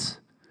armies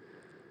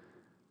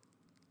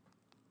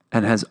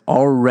and has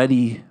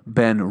already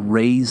been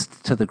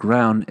razed to the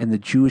ground, and the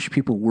Jewish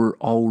people were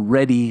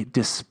already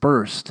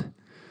dispersed.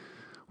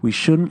 We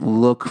shouldn't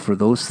look for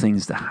those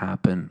things to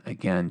happen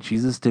again.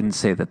 Jesus didn't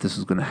say that this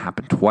was going to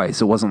happen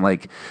twice. It wasn't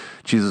like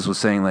Jesus was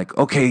saying like,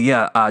 okay,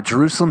 yeah,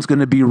 Jerusalem's going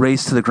to be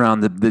razed to the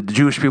ground. The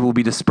Jewish people will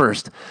be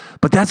dispersed.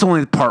 But that's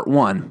only part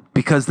one,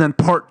 because then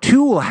part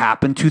two will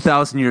happen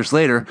 2,000 years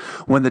later,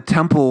 when the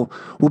temple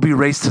will be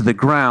razed to the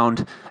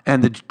ground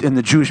and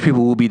the Jewish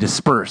people will be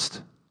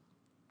dispersed.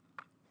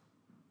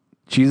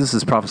 Jesus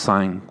is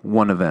prophesying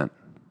one event.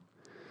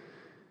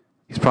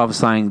 He's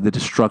prophesying the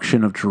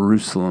destruction of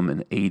Jerusalem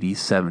in AD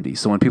 70.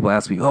 So when people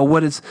ask me,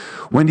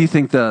 when do you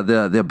think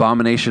the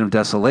abomination of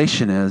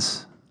desolation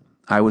is?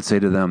 I would say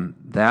to them,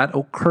 that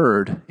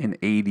occurred in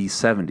AD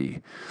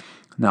 70.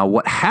 Now,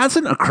 what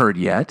hasn't occurred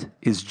yet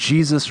is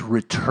Jesus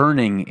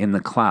returning in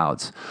the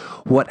clouds.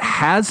 What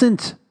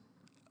hasn't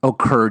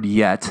occurred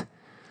yet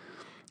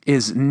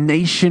is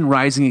nation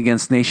rising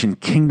against nation,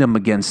 kingdom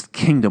against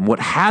kingdom. What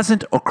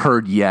hasn't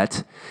occurred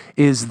yet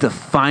is the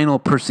final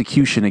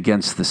persecution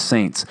against the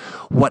saints.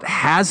 What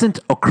hasn't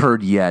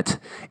occurred yet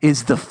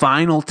is the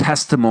final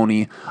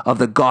testimony of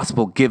the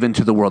gospel given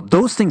to the world.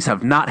 Those things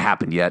have not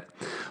happened yet,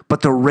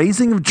 but the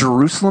razing of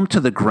Jerusalem to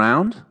the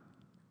ground,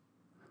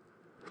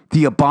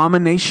 the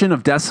abomination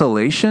of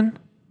desolation,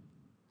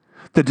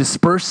 the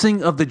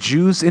dispersing of the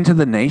Jews into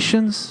the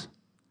nations,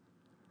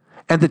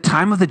 and the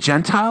time of the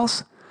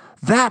Gentiles,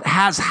 that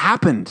has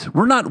happened.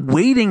 We're not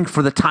waiting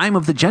for the time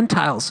of the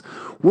Gentiles.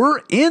 We're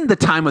in the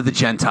time of the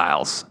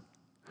Gentiles.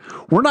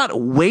 We're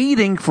not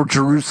waiting for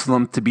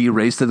Jerusalem to be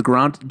razed to the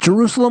ground.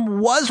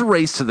 Jerusalem was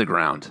razed to the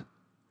ground.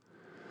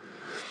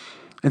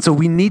 And so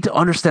we need to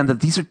understand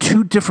that these are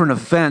two different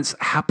events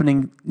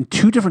happening in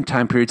two different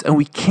time periods, and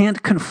we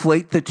can't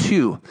conflate the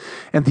two.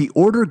 And the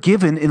order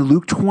given in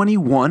Luke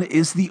 21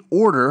 is the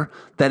order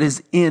that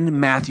is in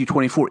Matthew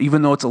 24,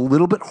 even though it's a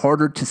little bit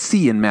harder to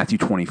see in Matthew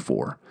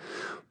 24.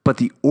 But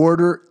the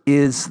order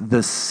is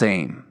the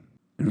same.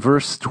 In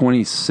verse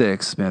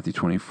 26, Matthew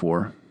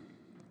 24,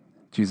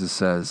 Jesus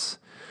says,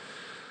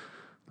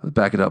 let's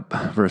back it up,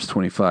 verse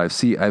 25.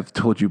 See, I've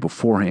told you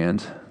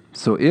beforehand.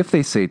 So if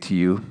they say to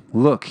you,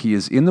 look, he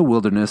is in the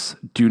wilderness,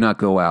 do not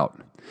go out.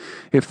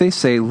 If they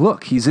say,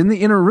 look, he's in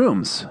the inner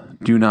rooms,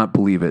 do not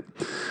believe it.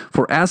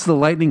 For as the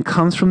lightning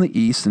comes from the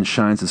east and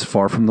shines as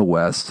far from the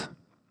west,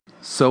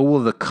 so will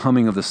the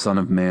coming of the Son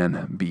of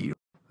Man be.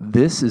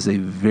 This is a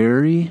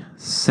very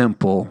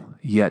simple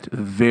yet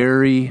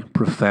very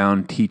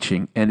profound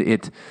teaching,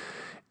 and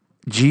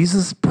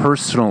Jesus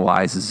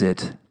personalizes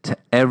it to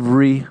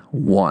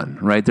everyone,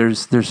 right?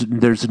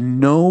 There's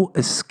no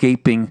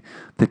escaping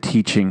the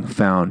teaching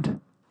found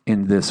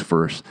in this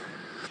verse.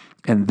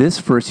 And this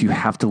verse, you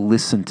have to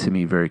listen to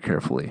me very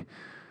carefully.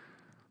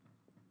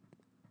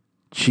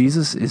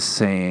 Jesus is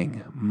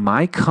saying,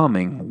 my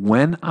coming,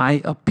 when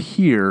I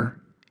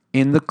appear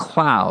in the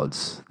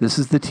clouds, this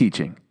is the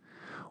teaching.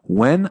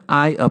 When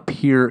I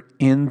appear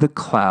in the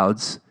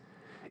clouds,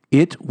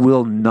 it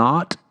will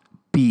not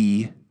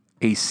be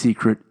a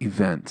secret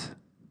event.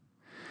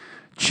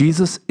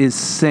 Jesus is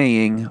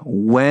saying,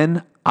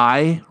 when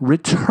I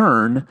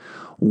return,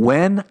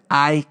 when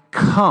I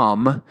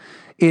come,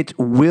 it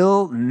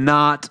will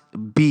not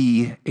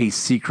be a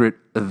secret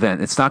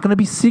event. It's not going to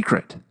be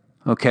secret,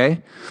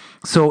 okay?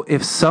 So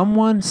if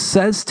someone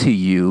says to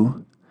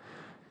you,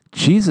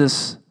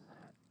 Jesus,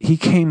 he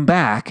came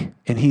back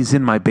and he's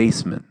in my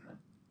basement.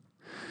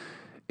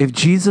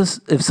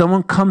 If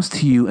someone comes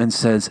to you and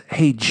says,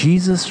 hey,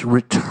 Jesus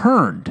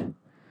returned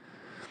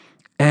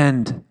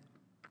and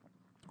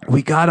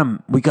we got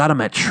him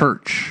at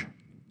church.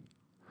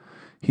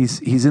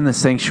 He's in the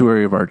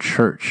sanctuary of our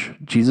church.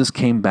 Jesus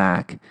came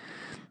back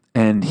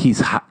and he's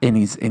in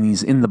our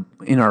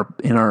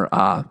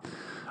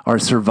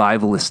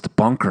survivalist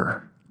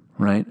bunker,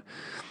 right?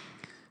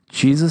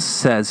 Jesus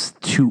says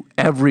to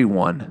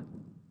everyone,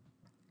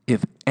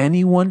 if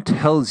anyone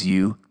tells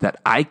you that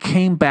I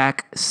came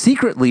back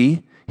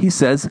secretly, he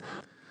says,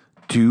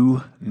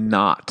 do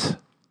not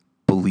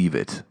believe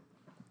it.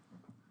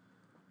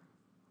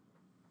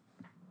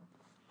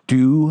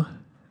 Do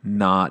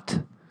not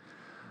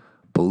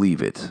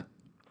believe it.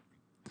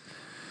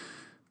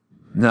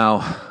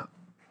 Now,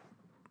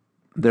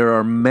 there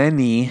are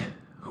many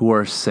who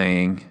are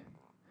saying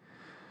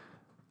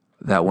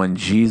that when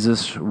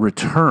Jesus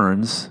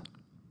returns,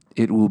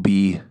 it will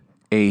be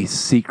a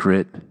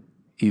secret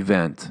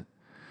event.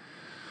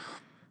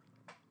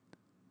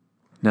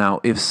 Now,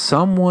 if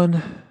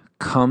someone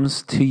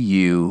comes to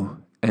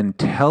you and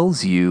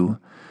tells you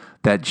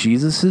that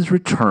Jesus'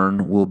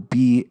 return will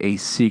be a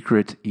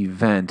secret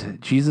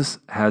event, Jesus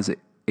has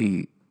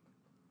a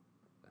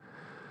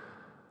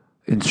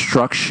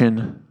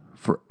instruction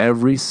for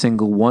every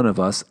single one of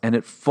us, and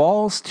it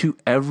falls to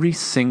every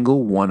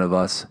single one of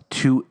us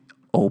to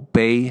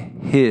obey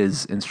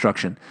his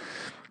instruction.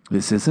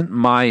 This isn't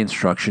my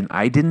instruction.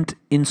 I didn't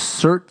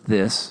insert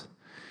this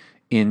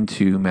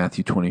into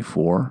Matthew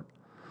 24.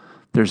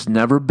 There's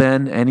never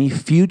been any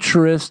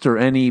futurist or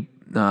any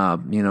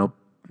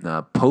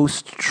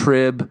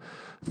post-trib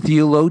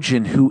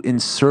theologian who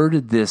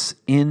inserted this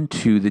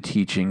into the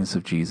teachings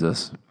of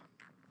Jesus.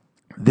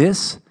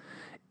 This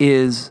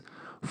is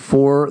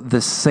for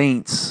the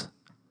saints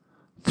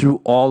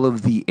through all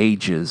of the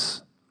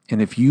ages.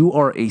 And if you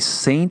are a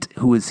saint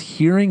who is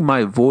hearing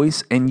my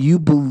voice and you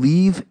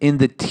believe in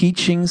the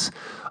teachings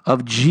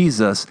of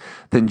Jesus,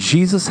 then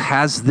Jesus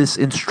has this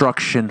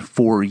instruction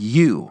for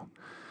you.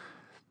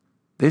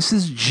 This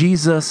is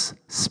Jesus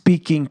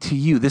speaking to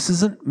you. This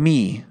isn't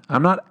me.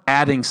 I'm not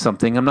adding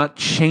something. I'm not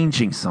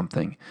changing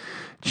something.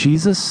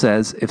 Jesus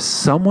says, if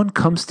someone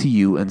comes to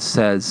you and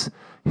says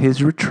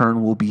his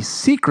return will be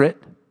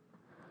secret,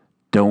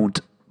 don't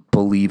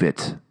believe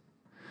it.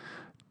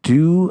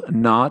 Do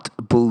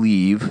not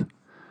believe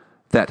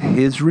that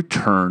his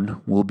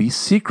return will be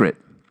secret.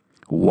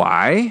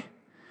 Why?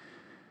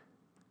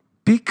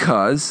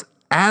 Because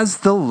as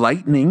the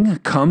lightning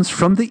comes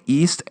from the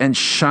east and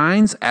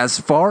shines as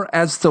far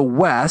as the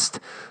west,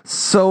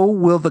 so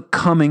will the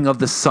coming of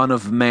the Son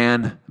of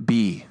Man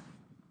be.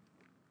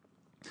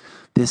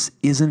 This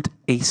isn't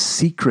a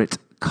secret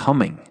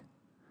coming.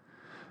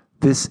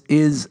 This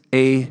is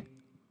a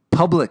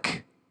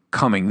public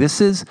coming.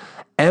 This is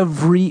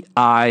every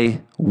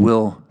eye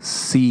will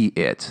see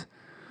it.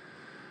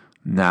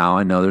 Now,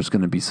 I know there's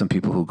going to be some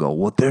people who go,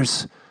 well,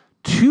 there's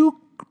two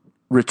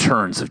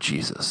returns of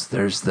Jesus.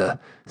 There's the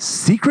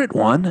secret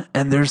one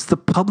and there's the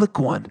public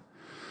one.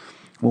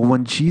 Well,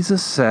 when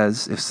Jesus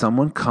says, if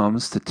someone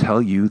comes to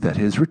tell you that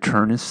his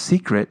return is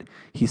secret,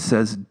 he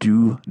says,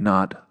 do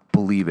not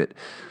believe it.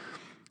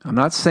 I'm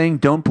not saying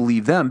don't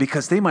believe them,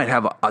 because they might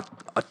have a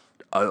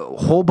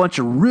whole bunch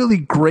of really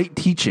great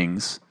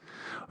teachings,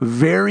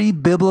 very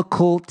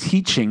biblical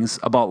teachings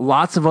about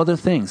lots of other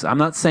things. I'm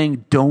not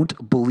saying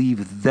don't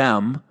believe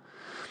them.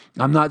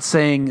 I'm not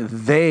saying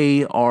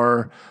they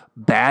are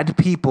bad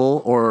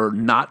people or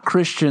not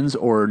Christians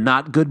or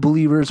not good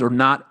believers or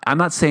not. I'm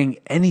not saying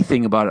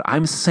anything about it.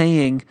 I'm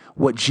saying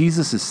what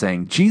Jesus is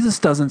saying. Jesus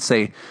doesn't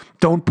say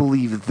don't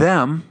believe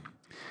them.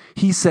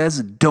 He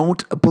says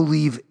don't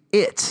believe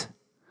it.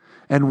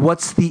 And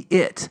what's the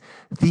it?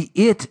 The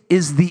it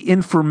is the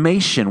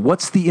information.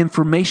 What's the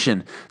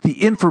information?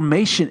 The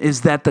information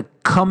is that the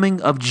coming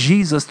of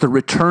Jesus, the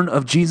return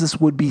of Jesus,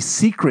 would be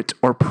secret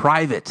or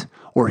private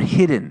or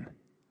hidden.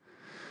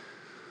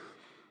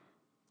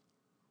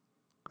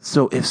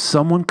 So if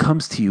someone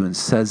comes to you and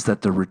says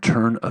that the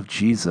return of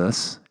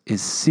Jesus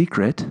is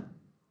secret,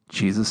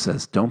 Jesus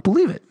says, don't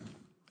believe it.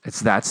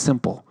 It's that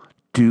simple.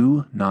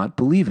 Do not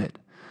believe it.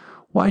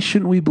 Why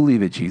shouldn't we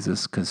believe it,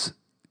 Jesus? Because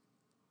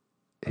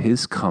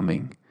his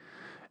coming,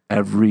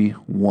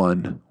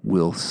 everyone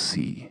will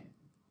see.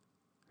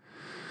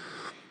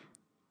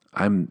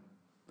 I'm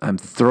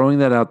throwing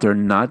that out there,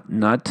 not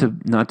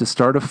to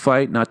start a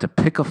fight, not to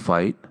pick a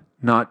fight,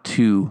 not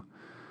to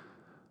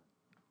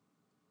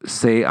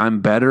say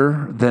I'm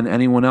better than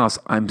anyone else.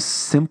 I'm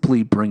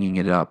simply bringing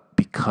it up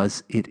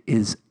because it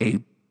is a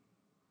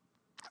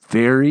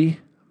very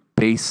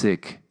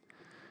basic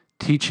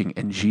teaching,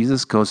 and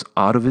Jesus goes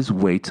out of his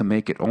way to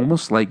make it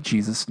almost like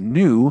Jesus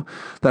knew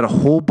that a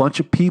whole bunch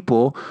of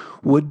people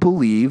would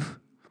believe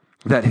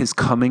that his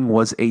coming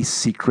was a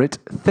secret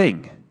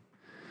thing.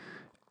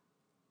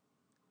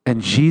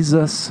 And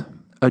Jesus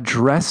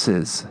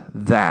addresses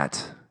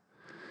that.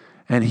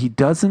 And he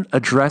doesn't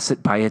address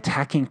it by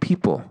attacking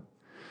people.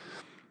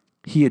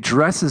 He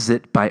addresses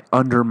it by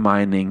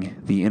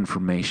undermining the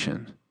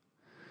information.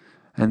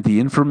 And the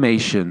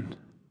information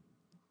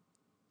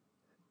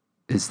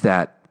is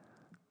that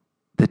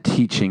the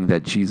teaching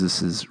that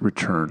Jesus'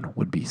 return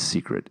would be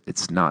secret.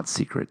 It's not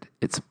secret.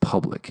 It's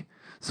public.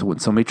 So when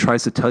somebody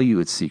tries to tell you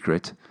it's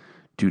secret,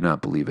 do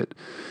not believe it.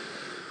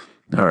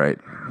 All right.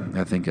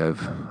 I think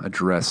I've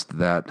addressed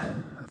that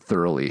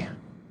thoroughly.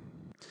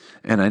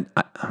 And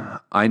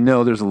I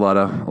know there's a lot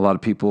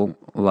of people,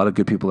 a lot of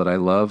good people that I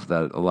love,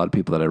 that a lot of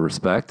people that I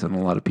respect, and a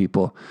lot of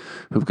people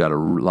who've got a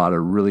lot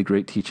of really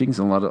great teachings,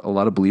 and a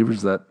lot of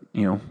believers that,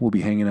 will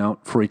be hanging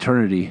out for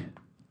eternity.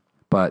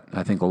 But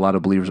I think a lot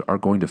of believers are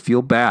going to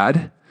feel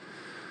bad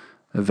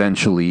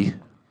eventually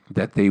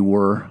that they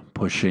were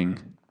pushing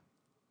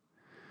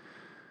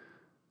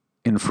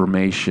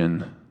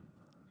information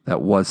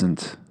that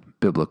wasn't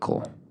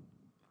biblical.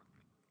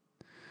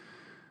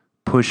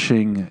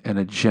 Pushing an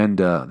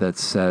agenda that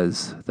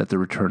says that the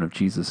return of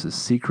Jesus is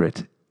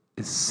secret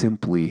is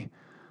simply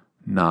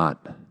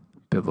not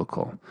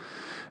biblical.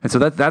 And so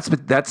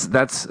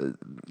that's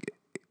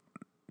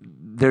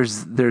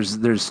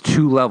there's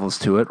two levels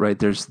to it, right?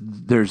 There's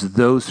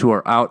those who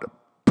are out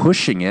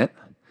pushing it,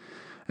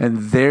 and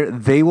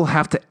they will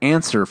have to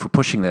answer for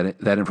pushing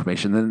that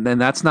information.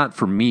 And that's not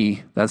for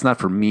me. That's not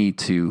for me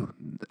to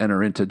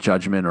enter into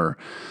judgment or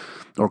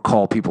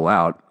call people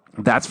out.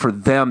 That's for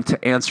them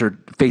to answer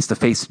face to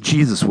face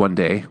Jesus one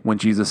day when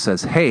Jesus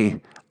says,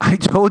 "Hey, I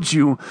told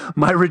you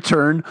my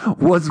return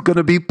was going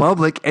to be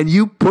public, and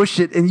you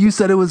pushed it, and you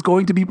said it was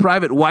going to be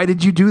private. Why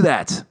did you do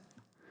that?"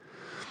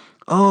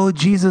 "Oh,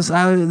 Jesus,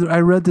 I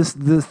read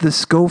this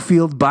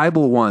Schofield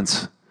Bible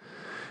once,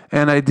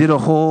 and I did a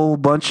whole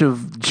bunch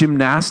of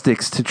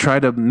gymnastics to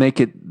try to make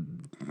it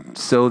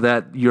so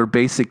that your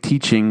basic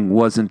teaching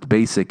wasn't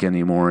basic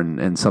anymore,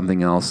 and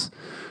something else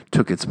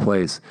took its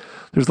place."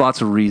 There's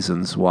lots of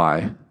reasons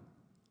why.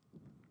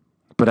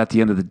 But at the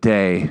end of the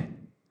day,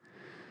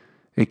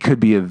 it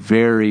could be a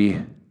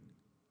very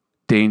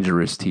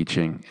dangerous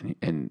teaching.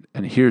 And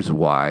here's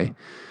why.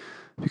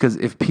 Because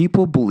if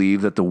people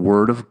believe that the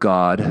Word of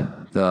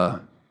God, the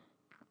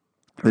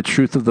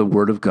truth of the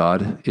Word of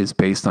God is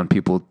based on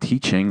people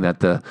teaching that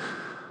the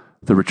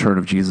return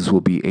of Jesus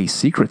will be a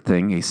secret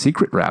thing, a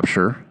secret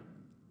rapture,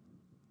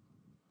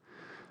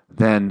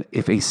 then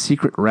if a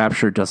secret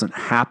rapture doesn't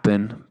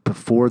happen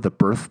before the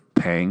birth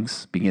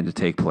pangs begin to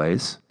take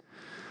place,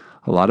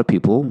 a lot of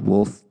people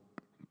will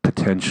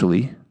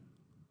potentially,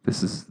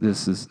 this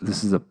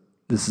is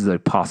a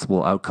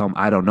possible outcome.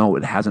 I don't know.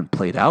 It hasn't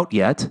played out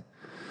yet,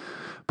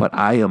 but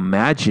I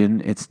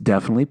imagine it's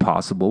definitely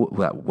possible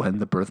that when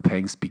the birth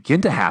pangs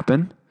begin to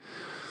happen,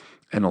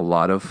 and a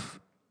lot of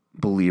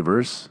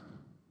believers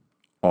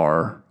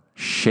are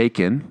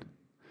shaken.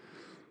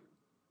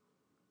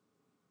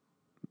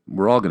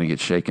 We're all going to get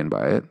shaken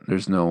by it.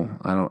 There's no,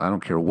 I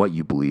don't care what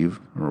you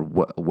believe or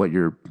what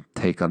your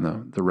take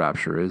on the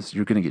rapture is.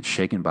 You're going to get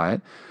shaken by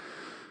it.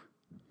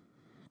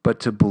 But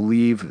to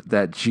believe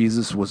that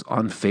Jesus was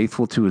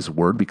unfaithful to his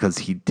word because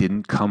he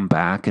didn't come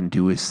back and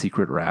do his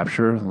secret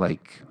rapture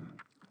like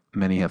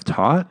many have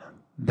taught,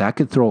 that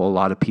could throw a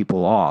lot of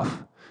people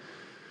off.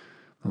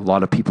 A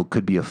lot of people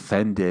could be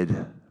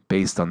offended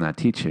based on that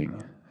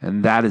teaching.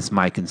 And that is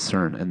my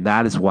concern. And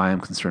that is why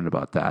I'm concerned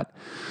about that.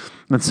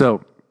 And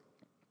so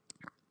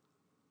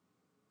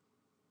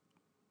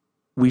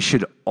we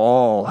should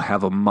all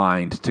have a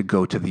mind to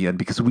go to the end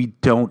because we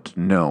don't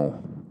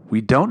know. We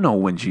don't know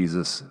when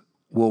Jesus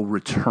will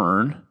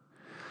return,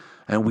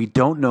 and we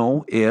don't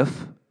know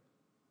if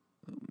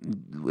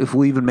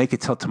we'll even make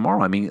it till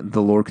tomorrow. I mean,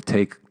 the Lord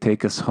could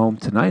take us home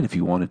tonight if he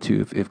wanted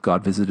to, if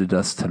God visited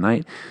us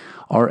tonight.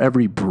 Our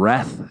every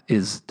breath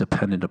is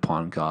dependent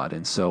upon God.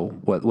 And so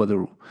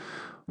whether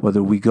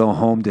we go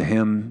home to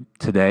him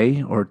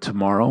today or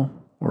tomorrow,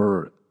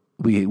 or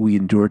we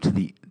endure to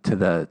the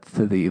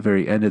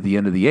very end of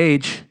the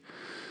age,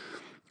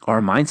 our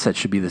mindset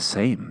should be the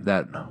same,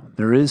 that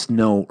there is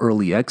no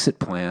early exit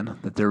plan,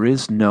 that there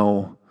is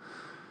no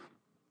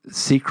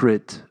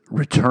secret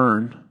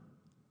return,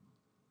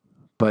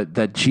 but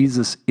that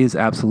Jesus is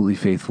absolutely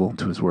faithful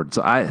to his word.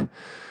 So I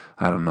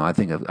don't know. I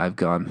think I've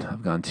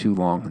gone too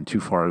long and too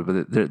far,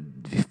 but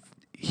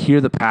hear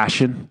the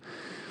passion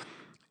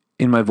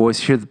in my voice,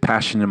 hear the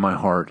passion in my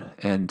heart,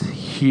 and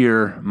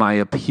hear my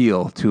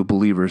appeal to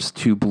believers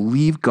to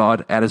believe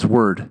God at his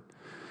word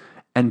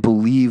and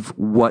believe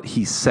what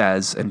he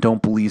says, and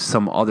don't believe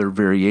some other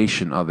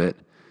variation of it.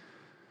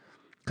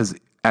 Because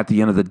at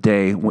the end of the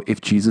day, if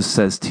Jesus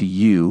says to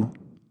you,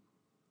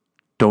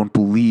 don't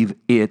believe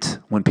it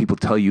when people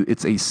tell you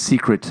it's a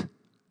secret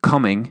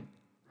coming,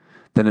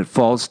 then it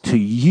falls to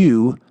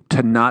you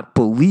to not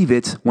believe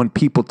it when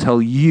people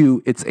tell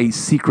you it's a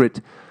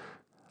secret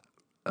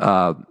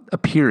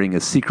appearing, a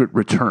secret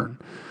return.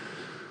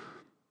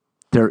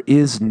 There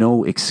is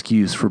no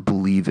excuse for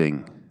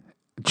believing.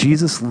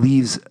 Jesus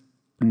leaves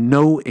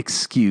no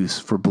excuse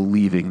for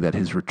believing that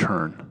his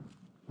return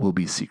will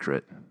be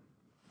secret.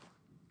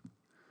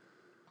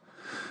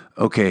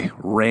 Okay,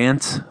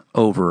 rant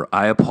over.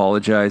 I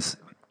apologize.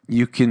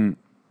 You can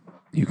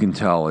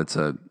tell it's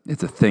a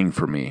thing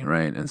for me,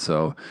 right? And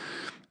so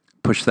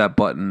push that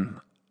button,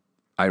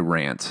 I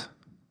rant.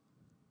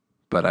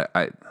 But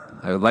I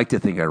would like to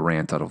think I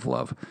rant out of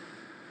love.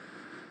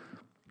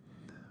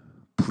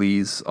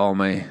 Please, all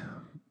my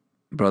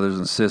brothers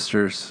and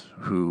sisters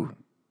who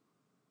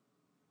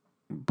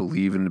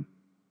believe in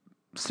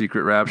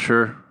secret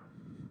rapture,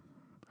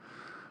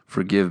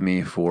 forgive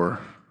me for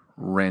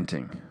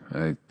ranting.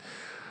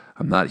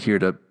 I'm not here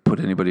to put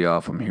anybody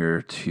off. I'm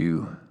here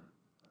to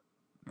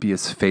be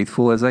as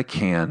faithful as I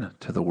can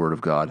to the Word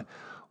of God,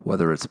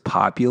 whether it's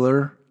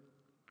popular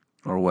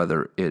or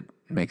whether it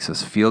makes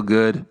us feel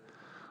good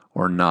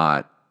or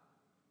not.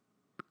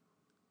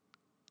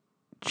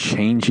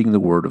 Changing the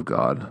Word of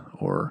God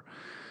or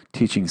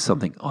teaching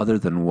something other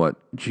than what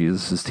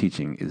Jesus is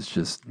teaching is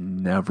just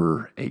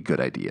never a good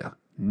idea.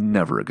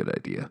 Never a good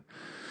idea.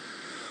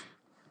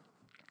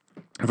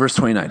 Verse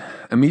 29,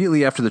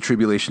 immediately after the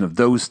tribulation of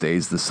those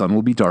days, the sun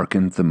will be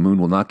darkened, the moon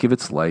will not give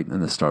its light,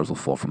 and the stars will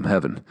fall from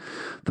heaven.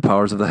 The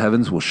powers of the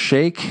heavens will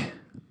shake.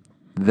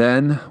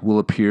 Then will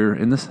appear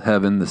in the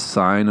heaven the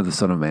sign of the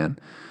Son of Man.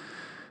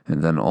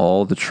 And then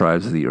all the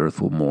tribes of the earth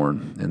will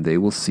mourn, and they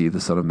will see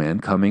the Son of Man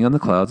coming on the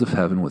clouds of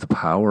heaven with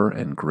power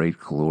and great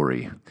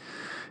glory.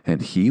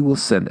 And he will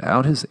send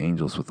out his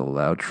angels with a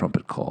loud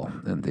trumpet call,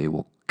 and they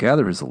will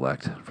gather his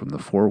elect from the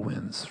four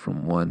winds,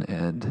 from one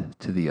end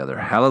to the other.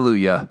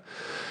 Hallelujah.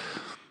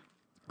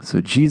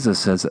 So Jesus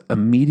says,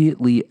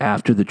 immediately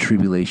after the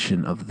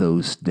tribulation of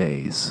those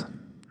days.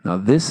 Now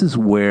this is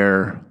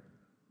where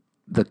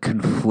the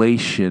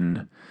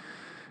conflation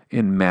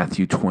in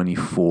Matthew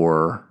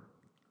 24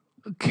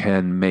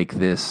 can make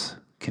this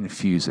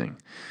confusing.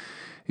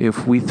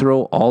 If we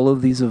throw all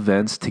of these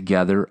events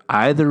together,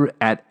 either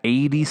at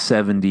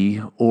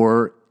 80-70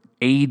 or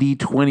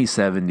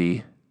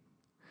 80-20-70,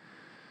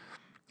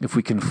 if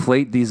we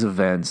conflate these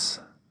events,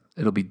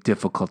 it'll be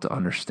difficult to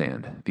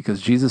understand because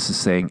Jesus is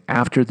saying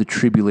after the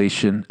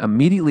tribulation,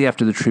 immediately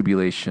after the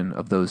tribulation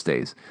of those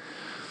days.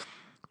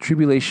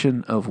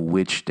 Tribulation of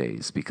which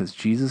days? Because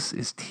Jesus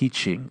is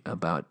teaching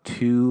about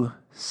two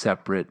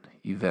separate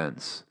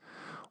events.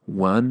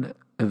 One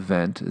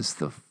event is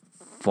the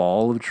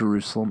fall of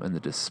Jerusalem and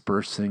the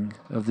dispersing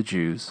of the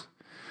Jews,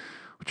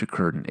 which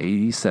occurred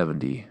in AD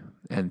 70.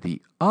 And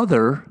the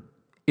other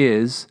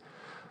is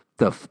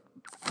the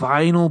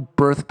final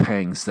birth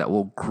pangs that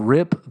will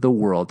grip the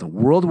world.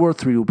 World War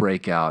III will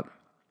break out.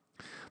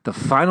 The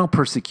final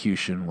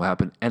persecution will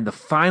happen. And the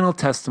final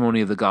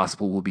testimony of the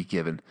gospel will be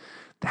given.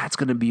 That's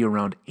going to be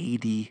around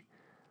AD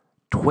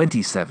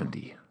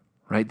 2070.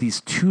 Right?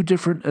 These two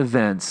different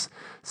events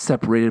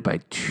separated by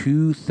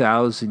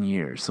 2,000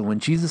 years. So when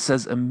Jesus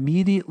says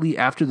immediately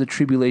after the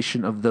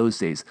tribulation of those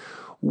days,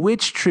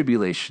 which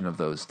tribulation of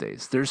those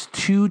days? There's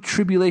two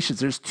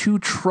tribulations. There's two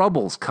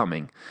troubles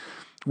coming.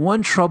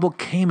 One trouble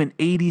came in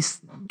AD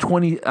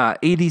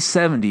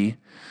 70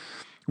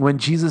 when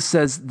Jesus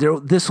says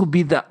this will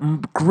be the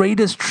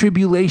greatest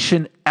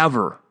tribulation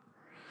ever.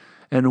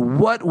 And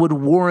what would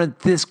warrant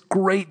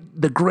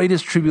the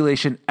greatest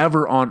tribulation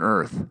ever on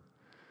earth?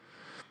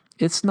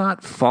 It's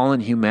not fallen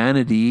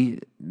humanity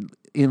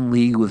in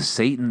league with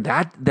Satan.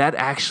 That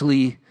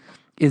actually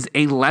is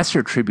a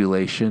lesser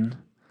tribulation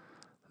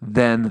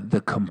than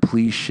the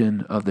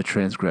completion of the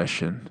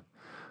transgression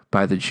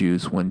by the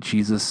Jews when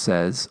Jesus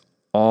says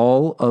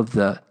all of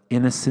the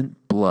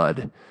innocent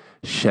blood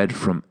shed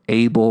from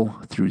Abel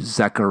through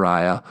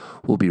Zechariah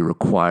will be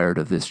required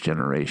of this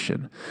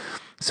generation.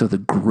 So the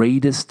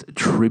greatest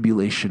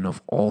tribulation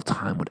of all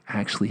time would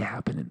actually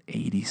happen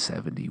in AD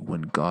 70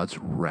 when God's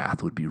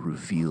wrath would be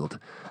revealed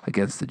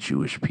against the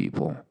Jewish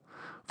people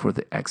for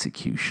the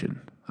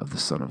execution of the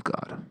Son of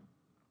God.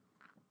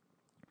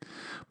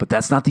 But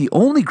that's not the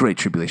only great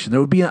tribulation. There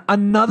would be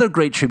another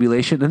great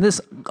tribulation, and this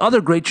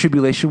other great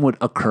tribulation would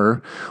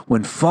occur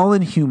when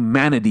fallen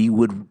humanity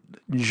would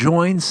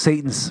join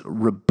Satan's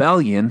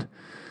rebellion,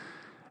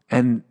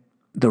 and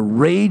the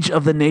rage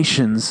of the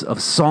nations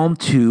of Psalm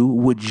 2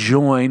 would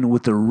join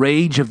with the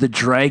rage of the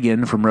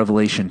dragon from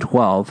Revelation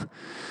 12.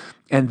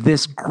 And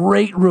this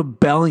great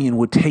rebellion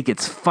would take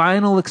its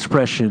final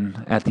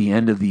expression at the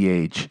end of the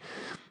age,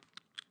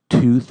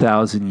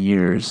 2,000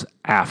 years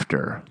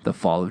after the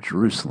fall of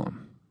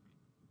Jerusalem.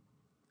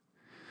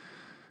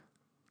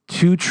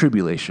 Two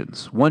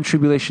tribulations. One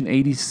tribulation,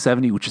 AD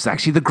 70, which is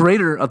actually the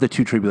greater of the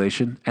two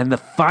tribulation, and the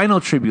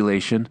final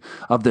tribulation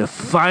of the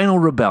final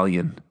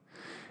rebellion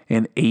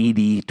in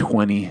AD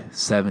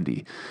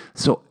 2070.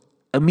 So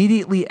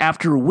immediately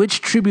after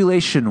which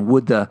tribulation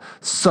would the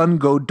sun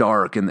go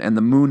dark and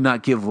the moon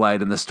not give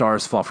light and the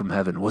stars fall from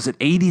heaven? Was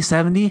it AD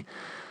 70?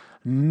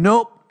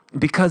 Nope,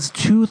 because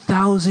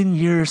 2,000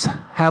 years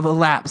have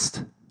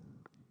elapsed.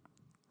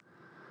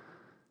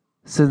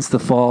 since the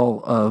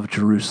fall of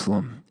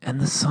Jerusalem, and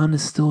the sun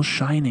is still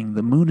shining,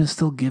 the moon is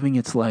still giving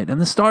its light,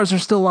 and the stars are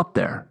still up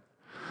there.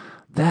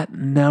 That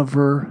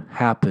never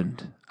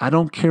happened. I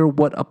don't care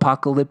what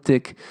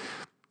apocalyptic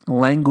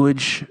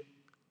language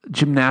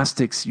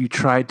gymnastics you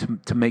tried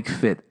to make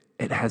fit.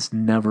 It has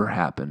never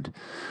happened.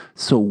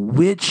 So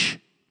which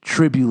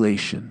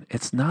tribulation?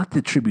 It's not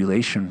the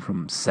tribulation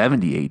from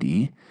 70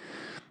 AD.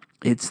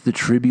 It's the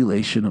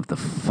tribulation of the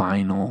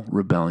final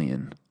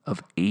rebellion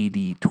of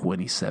AD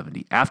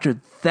 2070.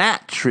 After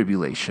that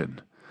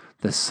tribulation,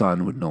 the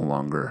sun would no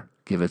longer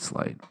give its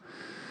light.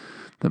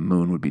 The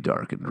moon would be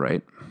darkened,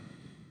 right?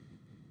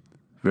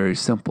 Very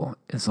simple.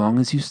 As long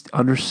as you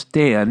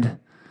understand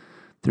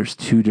there's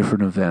two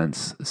different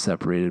events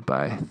separated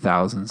by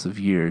thousands of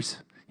years,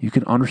 you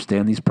can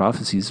understand these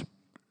prophecies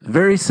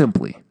very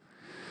simply.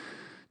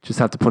 Just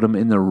have to put them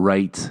in the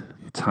right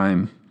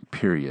time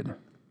period.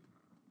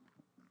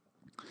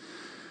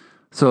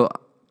 So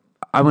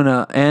I'm going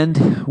to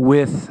end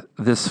with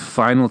this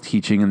final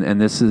teaching,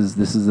 and this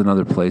is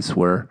another place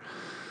where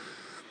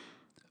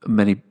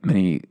many,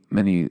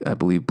 I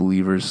believe,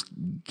 believers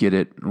get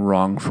it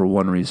wrong for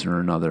one reason or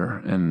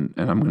another, and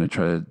I'm going to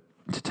try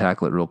to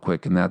tackle it real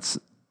quick, and that's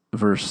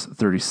verse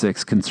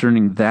 36.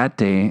 Concerning that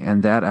day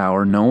and that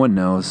hour, no one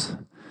knows,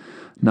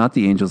 not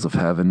the angels of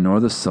heaven, nor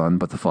the Son,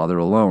 but the Father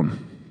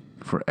alone.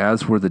 For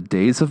as were the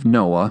days of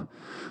Noah,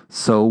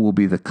 so will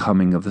be the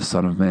coming of the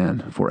Son of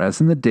Man. For as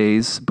in the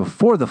days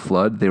before the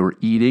flood, they were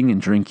eating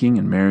and drinking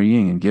and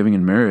marrying and giving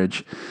in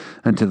marriage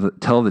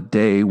until the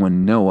day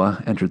when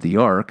Noah entered the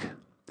ark,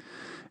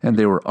 and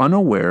they were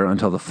unaware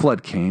until the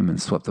flood came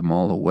and swept them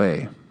all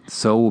away.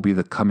 So will be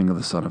the coming of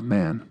the Son of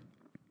Man.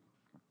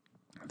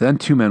 Then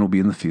 2 men will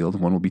be in the field,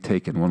 one will be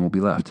taken, one will be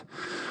left.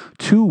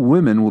 2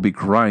 women will be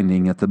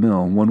grinding at the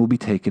mill, one will be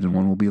taken and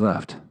one will be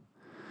left.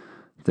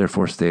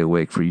 Therefore stay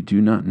awake, for you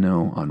do not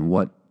know on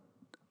what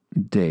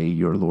day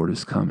your Lord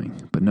is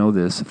coming. But know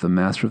this, if the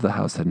master of the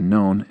house had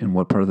known in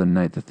what part of the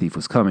night the thief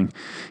was coming,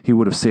 he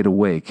would have stayed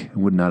awake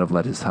and would not have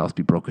let his house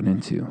be broken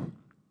into.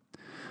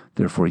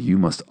 Therefore you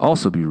must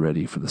also be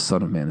ready, for the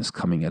Son of Man is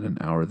coming at an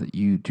hour that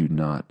you do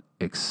not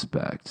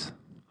expect.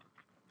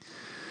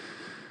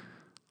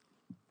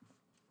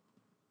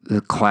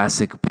 The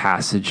classic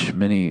passage,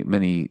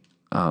 many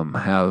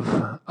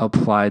have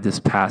applied this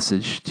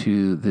passage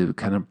to the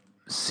kind of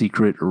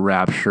secret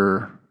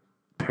rapture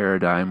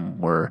paradigm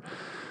where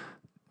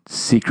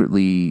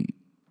secretly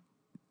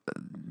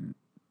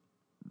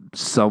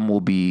some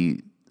will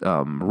be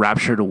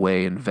raptured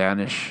away and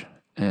vanish,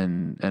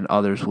 and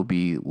others will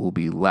be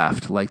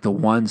left. Like the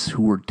ones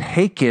who were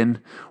taken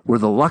were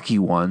the lucky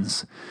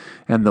ones,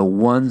 and the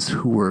ones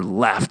who were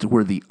left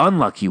were the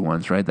unlucky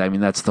ones, right? I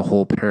mean, that's the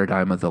whole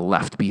paradigm of the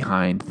Left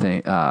Behind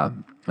thing,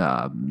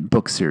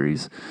 book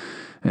series,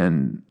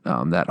 and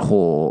that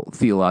whole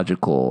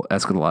theological,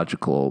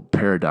 eschatological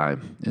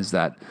paradigm is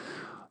that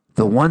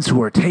the ones who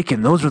were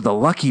taken, those were the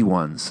lucky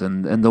ones,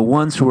 and the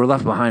ones who were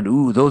left behind,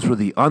 those were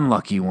the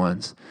unlucky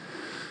ones.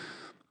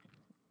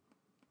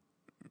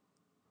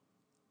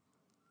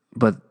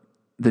 But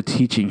the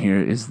teaching here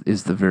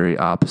is the very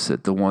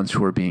opposite. The ones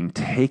who are being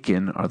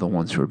taken are the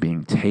ones who are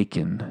being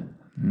taken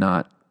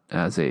not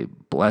as a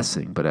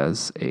blessing, but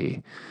as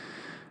a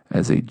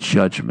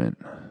judgment.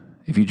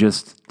 If you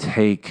just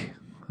take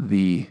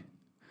the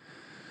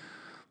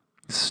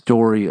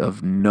story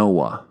of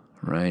Noah,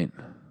 right?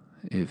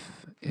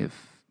 If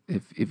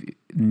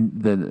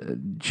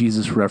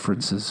Jesus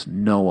references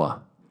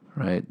Noah,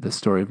 right? The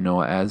story of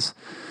Noah as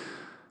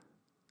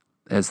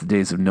the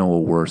days of Noah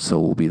were, so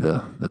will be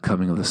the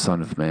coming of the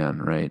Son of Man,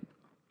 right?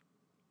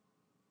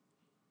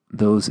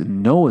 Those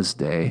in Noah's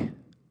day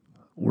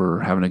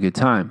were having a good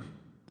time.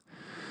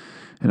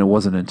 And it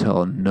wasn't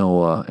until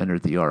Noah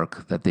entered the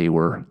ark that they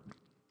were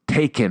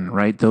taken,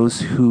 right?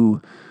 Those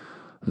who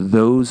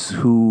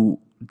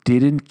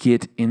didn't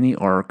get in the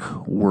ark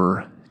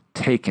were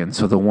taken.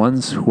 So the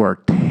ones who are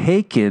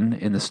taken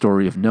in the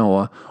story of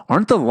Noah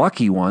aren't the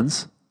lucky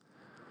ones.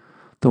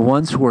 The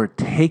ones who are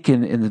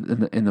taken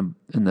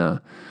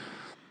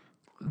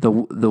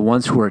the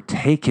ones who are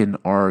taken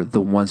are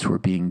the ones who are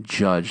being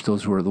judged.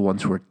 Those who are the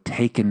ones who are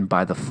taken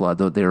by the flood.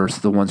 They're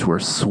the ones who are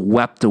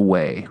swept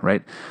away,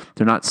 right?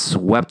 They're not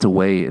swept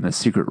away in a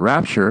secret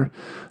rapture.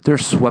 They're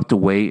swept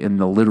away in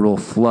the literal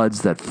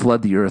floods that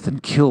flood the earth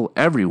and kill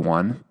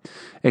everyone,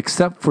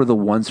 except for the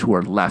ones who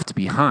are left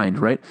behind,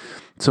 right?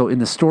 So in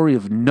the story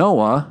of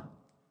Noah,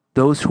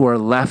 those who are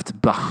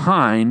left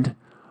behind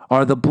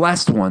are the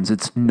blessed ones.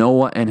 It's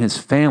Noah and his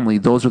family.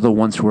 Those are the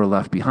ones who are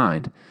left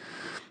behind.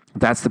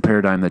 That's the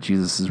paradigm that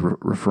Jesus is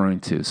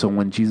referring to. So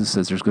when Jesus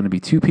says there's going to be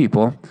 2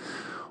 people,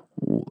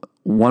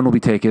 one will be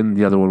taken,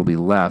 the other one will be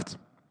left,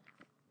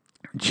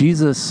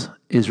 Jesus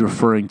is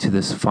referring to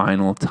this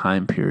final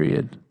time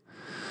period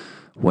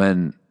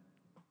when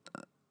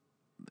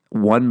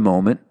one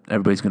moment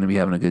everybody's going to be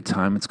having a good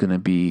time. It's going to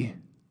be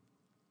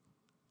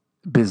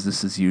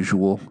business as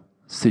usual,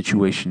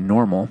 situation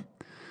normal.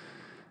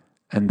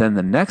 And then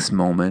the next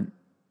moment,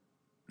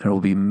 there will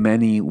be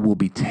many will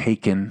be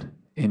taken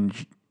in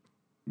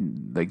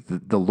like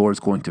the Lord's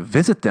going to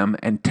visit them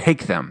and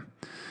take them.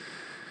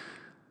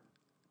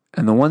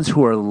 And the ones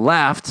who are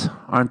left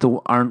aren't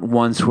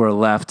ones who are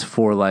left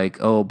for like,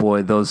 oh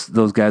boy, those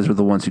guys are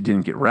the ones who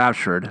didn't get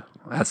raptured.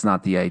 That's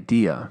not the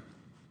idea.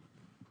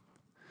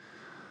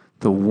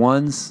 The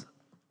ones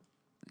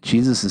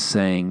Jesus is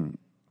saying,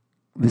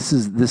 this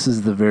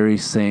is the very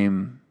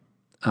same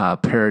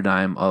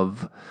paradigm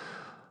of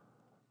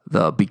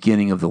the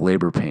beginning of the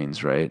labor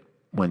pains, right?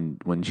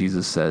 When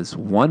Jesus says,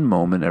 one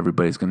moment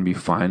everybody's going to be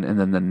fine, and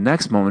then the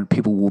next moment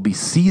people will be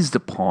seized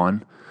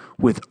upon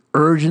with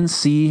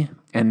urgency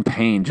and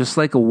pain, just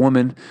like a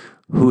woman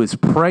who is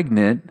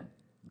pregnant,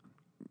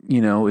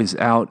 is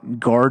out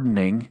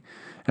gardening,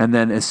 and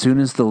then as soon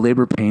as the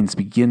labor pains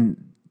begin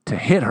to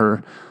hit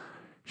her,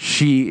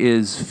 she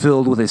is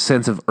filled with a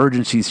sense of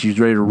urgency. She's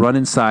ready to run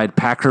inside,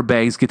 pack her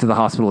bags, get to the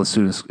hospital as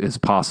soon as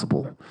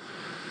possible.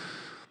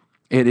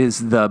 It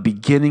is the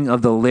beginning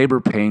of the labor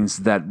pains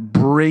that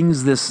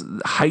brings this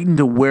heightened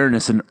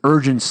awareness and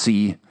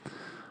urgency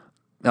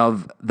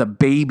of the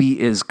baby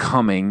is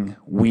coming.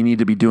 We need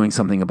to be doing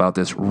something about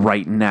this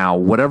right now.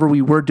 Whatever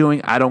we were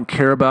doing, I don't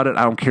care about it.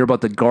 I don't care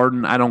about the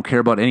garden. I don't care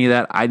about any of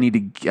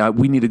that.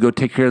 We need to go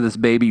take care of this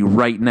baby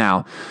right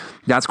now.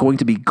 That's going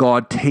to be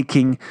God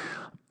taking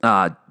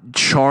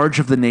charge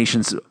of the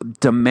nations,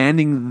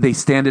 demanding they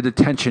stand at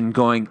attention,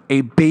 going,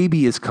 a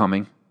baby is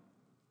coming.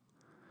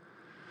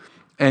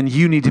 And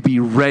you need to be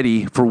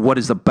ready for what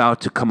is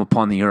about to come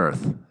upon the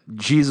earth.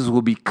 Jesus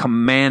will be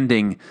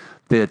commanding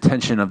the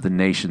attention of the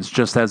nations,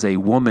 just as a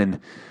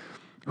woman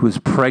who is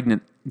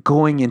pregnant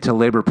going into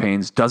labor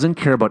pains doesn't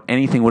care about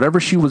anything. Whatever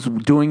she was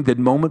doing the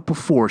moment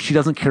before, she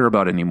doesn't care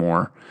about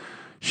anymore.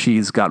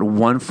 She's got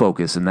one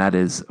focus, and that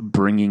is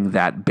bringing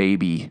that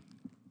baby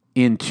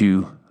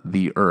into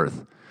the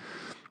earth.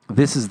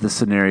 This is the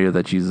scenario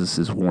that Jesus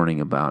is warning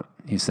about.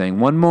 He's saying,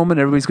 one moment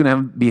everybody's going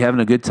to be having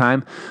a good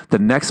time. The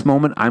next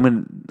moment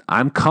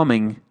I'm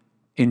coming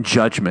in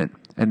judgment,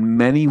 and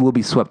many will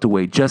be swept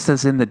away, just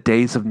as in the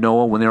days of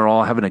Noah when they were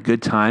all having a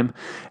good time,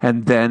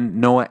 and then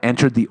Noah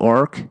entered the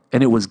ark,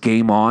 and it was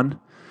game on.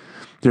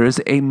 There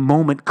is a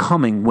moment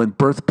coming when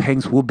birth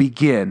pangs will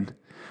begin,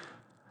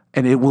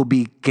 and it will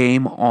be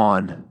game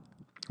on.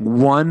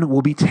 One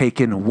will be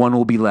taken, one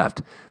will be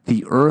left.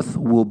 The earth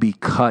will be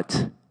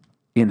cut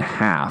in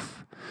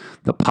half.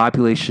 The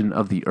population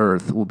of the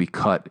earth will be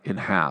cut in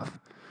half.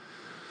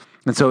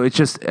 And so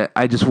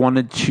I just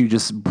wanted to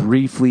just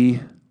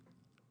briefly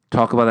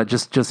talk about that,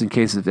 just in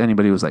case if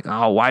anybody was like,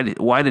 oh,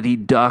 why did he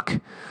duck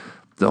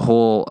the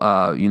whole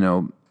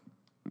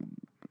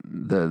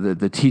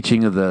the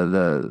teaching of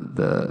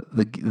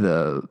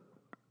the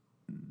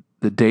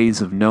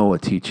days of Noah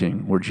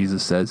teaching, where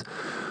Jesus says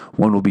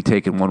one will be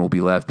taken, one will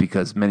be left,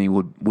 because many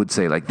would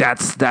say like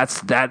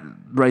that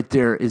right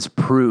there is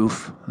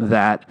proof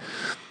that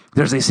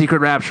there's a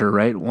secret rapture,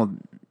 right? Well,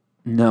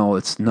 no,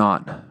 it's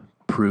not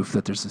proof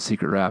that there's a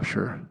secret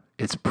rapture.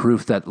 It's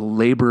proof that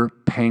labor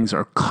pangs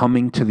are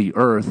coming to the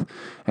earth,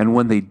 and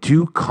when they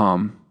do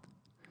come,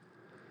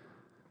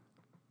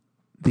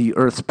 the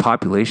earth's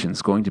population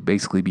is going to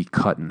basically be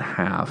cut in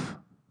half.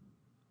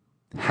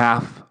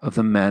 Half of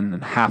the men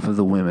and half of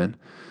the women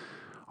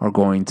are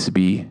going to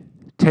be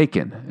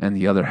taken, and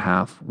the other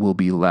half will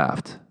be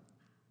left.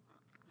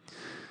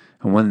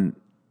 And when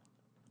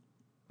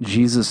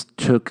Jesus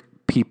took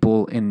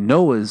people in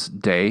Noah's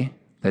day,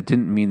 that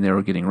didn't mean they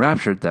were getting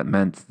raptured. That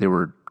meant they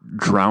were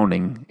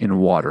drowning in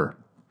water.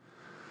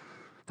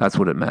 That's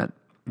what it meant.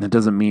 And it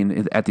doesn't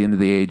mean at the end of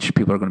the age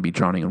people are going to be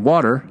drowning in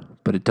water,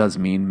 but it does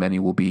mean many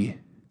will be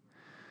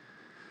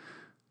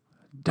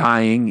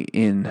dying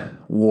in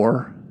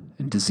war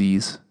and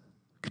disease,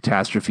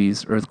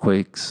 catastrophes,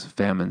 earthquakes,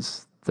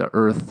 famines. The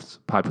earth's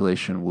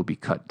population will be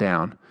cut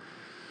down.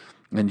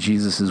 And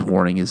Jesus'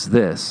 warning is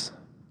this: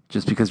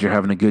 just because you're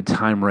having a good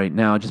time right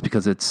now, just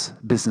because it's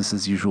business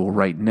as usual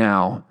right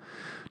now,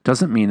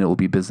 doesn't mean it will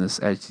be business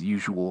as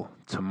usual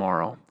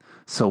tomorrow.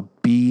 So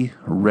be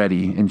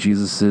ready. And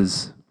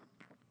Jesus'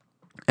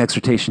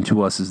 exhortation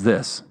to us is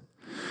this: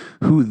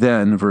 who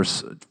then,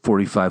 verse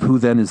 45, who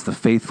then is the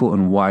faithful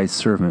and wise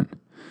servant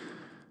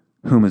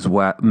whom his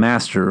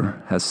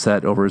master has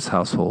set over his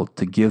household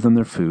to give them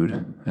their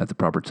food at the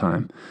proper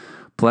time?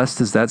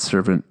 Blessed is that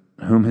servant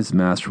whom his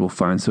master will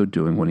find so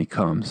doing when he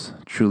comes.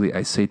 Truly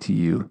I say to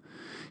you,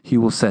 he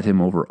will set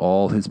him over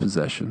all his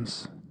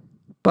possessions.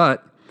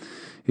 But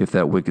if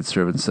that wicked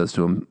servant says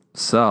to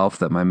himself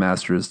that my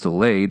master is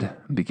delayed,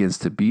 and begins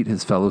to beat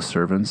his fellow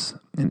servants,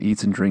 and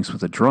eats and drinks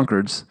with the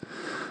drunkards,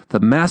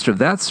 the master of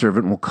that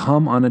servant will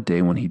come on a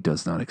day when he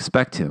does not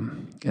expect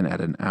him, and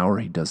at an hour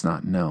he does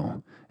not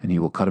know, and he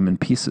will cut him in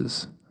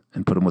pieces,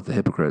 and put him with the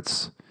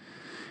hypocrites.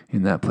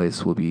 In that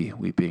place will be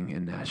weeping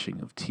and gnashing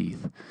of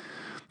teeth.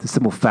 The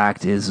simple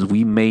fact is,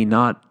 we may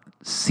not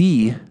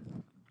see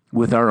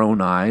with our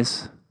own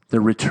eyes the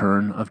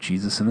return of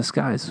Jesus in the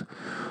skies.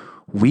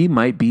 We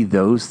might be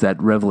those that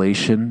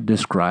Revelation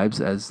describes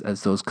as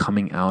those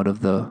coming out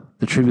of the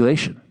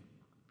tribulation.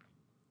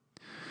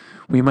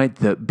 We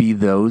might be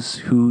those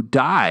who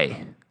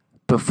die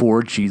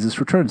before Jesus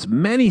returns.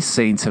 Many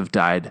saints have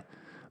died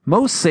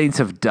Most saints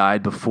have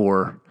died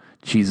before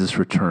Jesus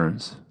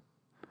returns.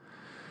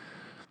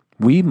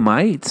 We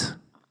might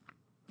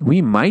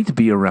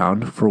be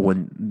around for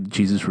when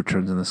Jesus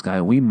returns in the sky.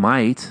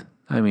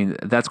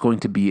 That's going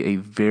to be a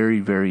very,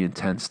 very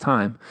intense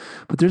time,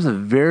 but there's a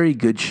very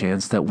good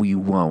chance that we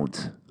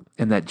won't,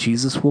 and that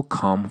Jesus will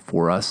come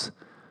for us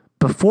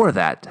before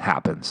that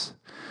happens.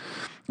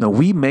 Now,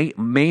 we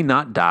may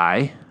not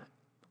die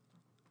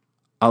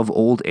of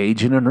old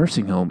age in a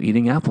nursing home,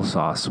 eating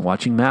applesauce,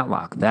 watching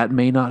Matlock. That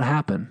may not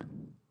happen.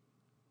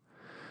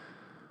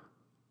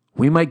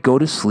 We might go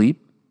to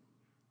sleep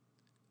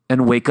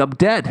and wake up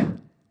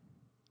dead.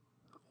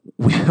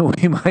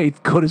 We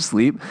might go to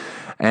sleep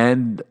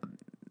and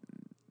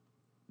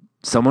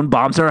someone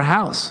bombs our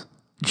house.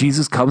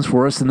 Jesus comes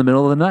for us in the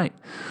middle of the night.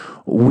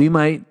 We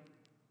might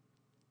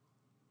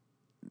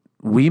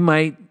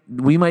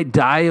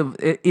die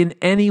in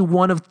any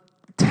one of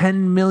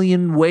 10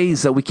 million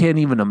ways that we can't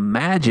even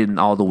imagine,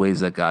 all the ways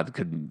that God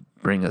could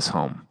bring us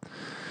home.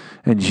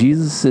 And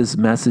Jesus'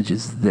 message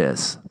is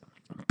this: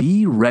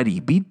 be ready,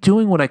 be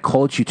doing what I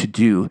called you to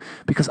do,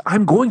 because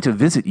I'm going to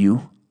visit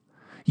you.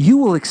 You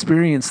will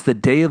experience the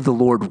day of the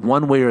Lord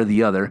one way or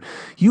the other.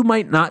 You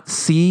might not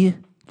see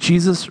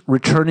Jesus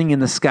returning in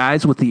the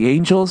skies with the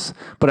angels,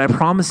 but I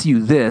promise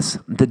you this: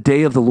 the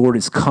day of the Lord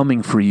is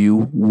coming for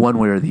you one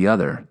way or the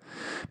other.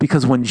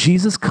 Because when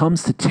Jesus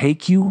comes to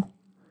take you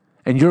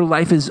and your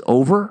life is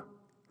over,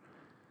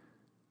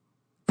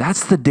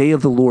 that's the day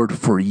of the Lord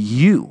for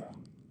you.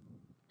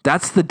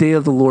 That's the day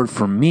of the Lord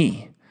for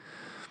me.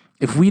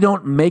 If we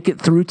don't make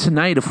it through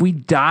tonight, if we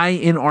die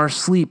in our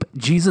sleep,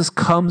 Jesus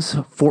comes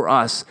for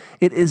us.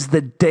 It is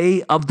the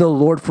day of the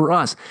Lord for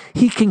us.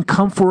 He can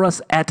come for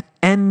us at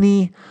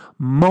any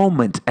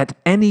moment, at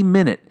any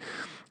minute.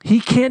 He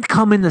can't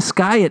come in the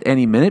sky at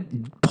any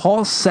minute.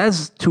 Paul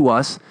says to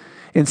us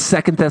in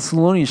 2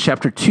 Thessalonians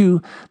chapter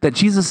 2 that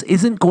Jesus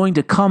isn't going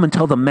to come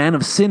until the man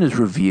of sin is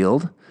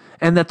revealed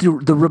and that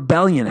the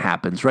rebellion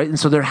happens, right? And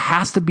so there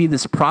has to be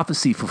this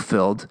prophecy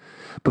fulfilled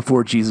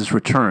before Jesus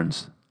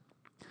returns.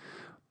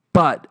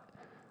 But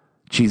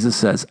Jesus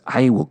says,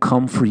 I will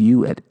come for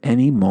you at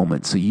any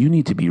moment, so you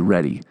need to be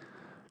ready.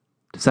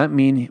 Does that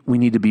mean we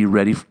need to be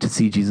ready to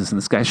see Jesus in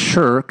the sky?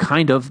 Sure,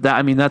 kind of.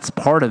 That's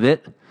part of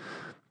it.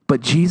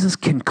 But Jesus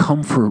can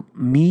come for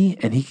me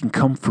and he can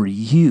come for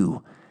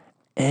you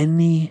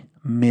any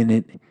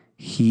minute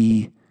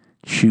he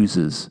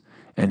chooses.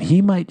 And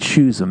he might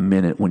choose a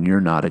minute when you're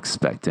not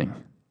expecting.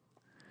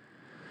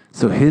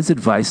 So his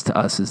advice to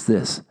us is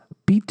this: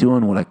 be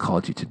doing what I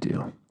called you to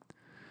do.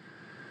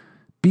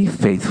 Be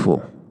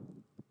faithful,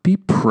 be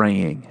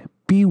praying,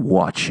 be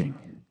watching,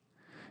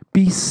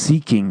 be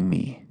seeking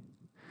me.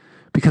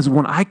 Because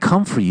when I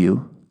come for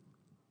you,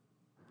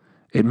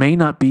 it may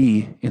not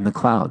be in the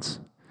clouds.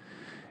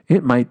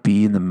 It might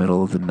be in the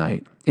middle of the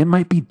night. It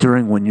might be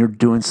during when you're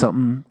doing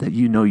something that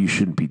you know you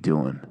shouldn't be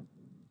doing.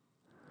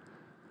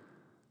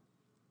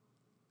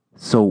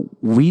 So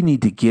we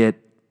need to get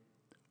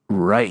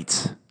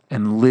right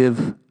and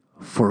live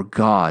for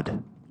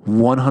God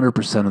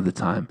 100% of the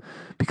time,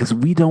 because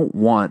we don't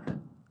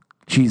want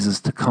Jesus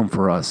to come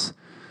for us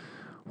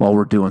while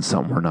we're doing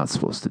something we're not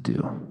supposed to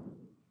do.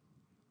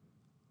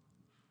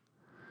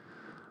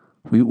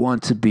 We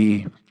want to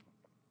be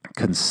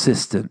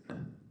consistent.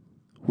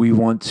 We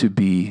want to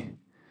be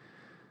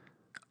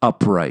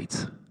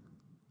upright.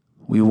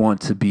 We want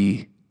to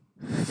be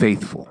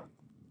faithful,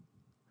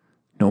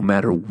 no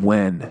matter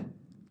when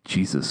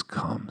Jesus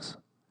comes.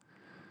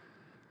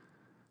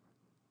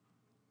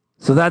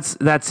 So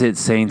that's it,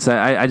 saints.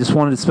 I just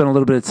wanted to spend a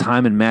little bit of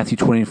time in Matthew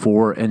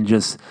 24 and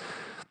just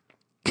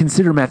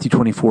consider Matthew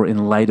 24 in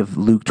light of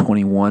Luke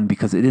 21,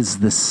 because it is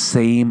the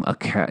same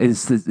account.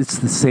 It's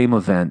the same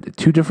event,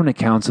 two different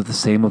accounts of the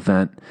same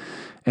event,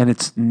 and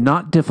it's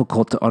not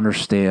difficult to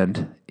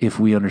understand if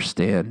we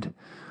understand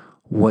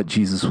what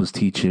Jesus was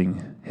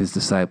teaching his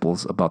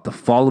disciples about the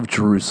fall of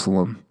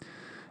Jerusalem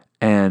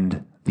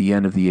and the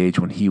end of the age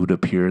when he would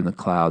appear in the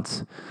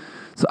clouds.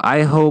 So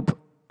I hope.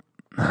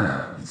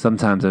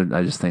 Sometimes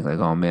I just think like,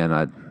 oh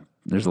man,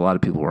 there's a lot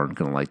of people who aren't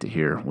going to like to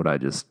hear what I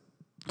just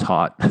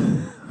taught.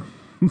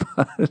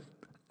 But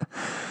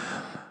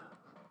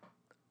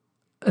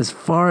as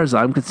far as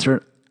I'm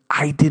concerned,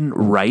 I didn't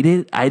write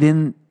it.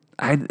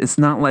 It's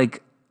not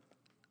like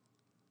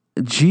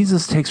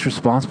Jesus takes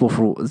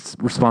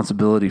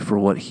responsibility for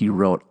what he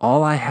wrote.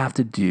 All I have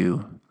to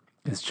do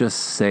is just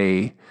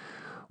say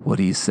what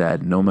he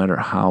said, no matter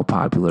how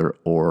popular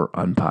or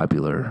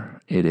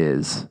unpopular it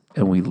is,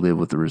 and we live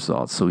with the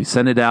results. So we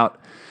send it out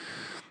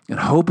and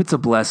hope it's a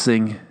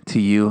blessing to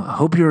you. I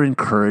hope you're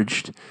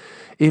encouraged.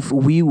 If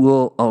we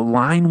will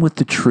align with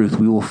the truth,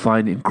 we will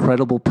find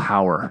incredible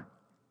power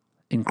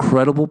in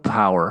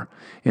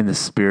the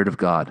Spirit of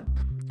God.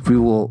 If we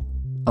will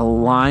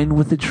align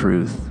with the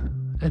truth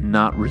and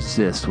not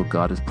resist what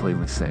God is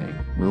plainly saying,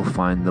 we will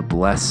find the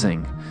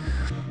blessing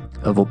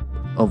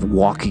of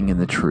walking in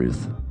the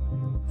truth.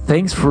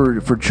 Thanks for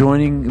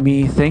joining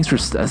me. Thanks for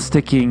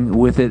sticking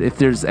with it. If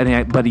there's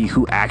anybody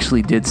who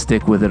actually did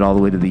stick with it all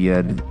the way to the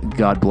end,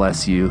 God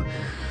bless you.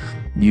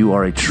 You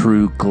are a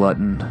true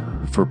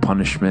glutton for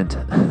punishment.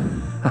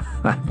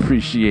 I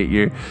appreciate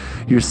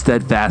your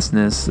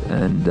steadfastness,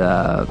 and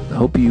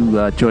hope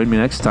you join me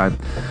next time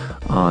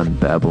on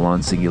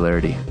Babylon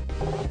Singularity.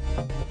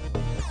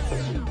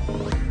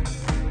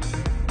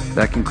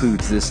 That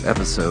concludes this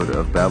episode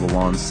of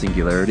Babylon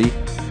Singularity.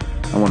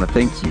 I want to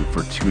thank you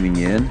for tuning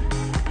in.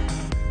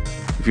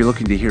 If you're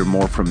looking to hear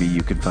more from me,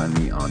 you can find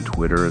me on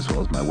Twitter as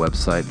well as my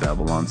website,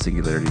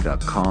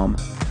 babylonsingularity.com.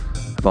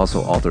 I've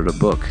also authored a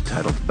book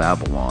titled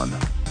Babylon,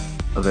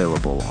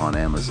 available on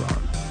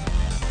Amazon.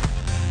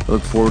 I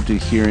look forward to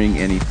hearing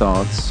any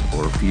thoughts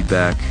or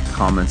feedback,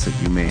 comments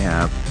that you may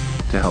have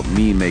to help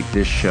me make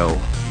this show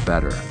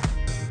better.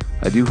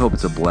 I do hope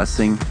it's a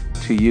blessing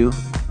to you,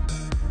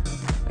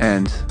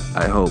 and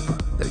I hope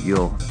that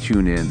you'll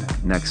tune in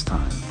next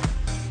time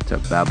to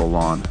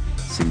Babylon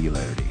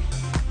Singularity.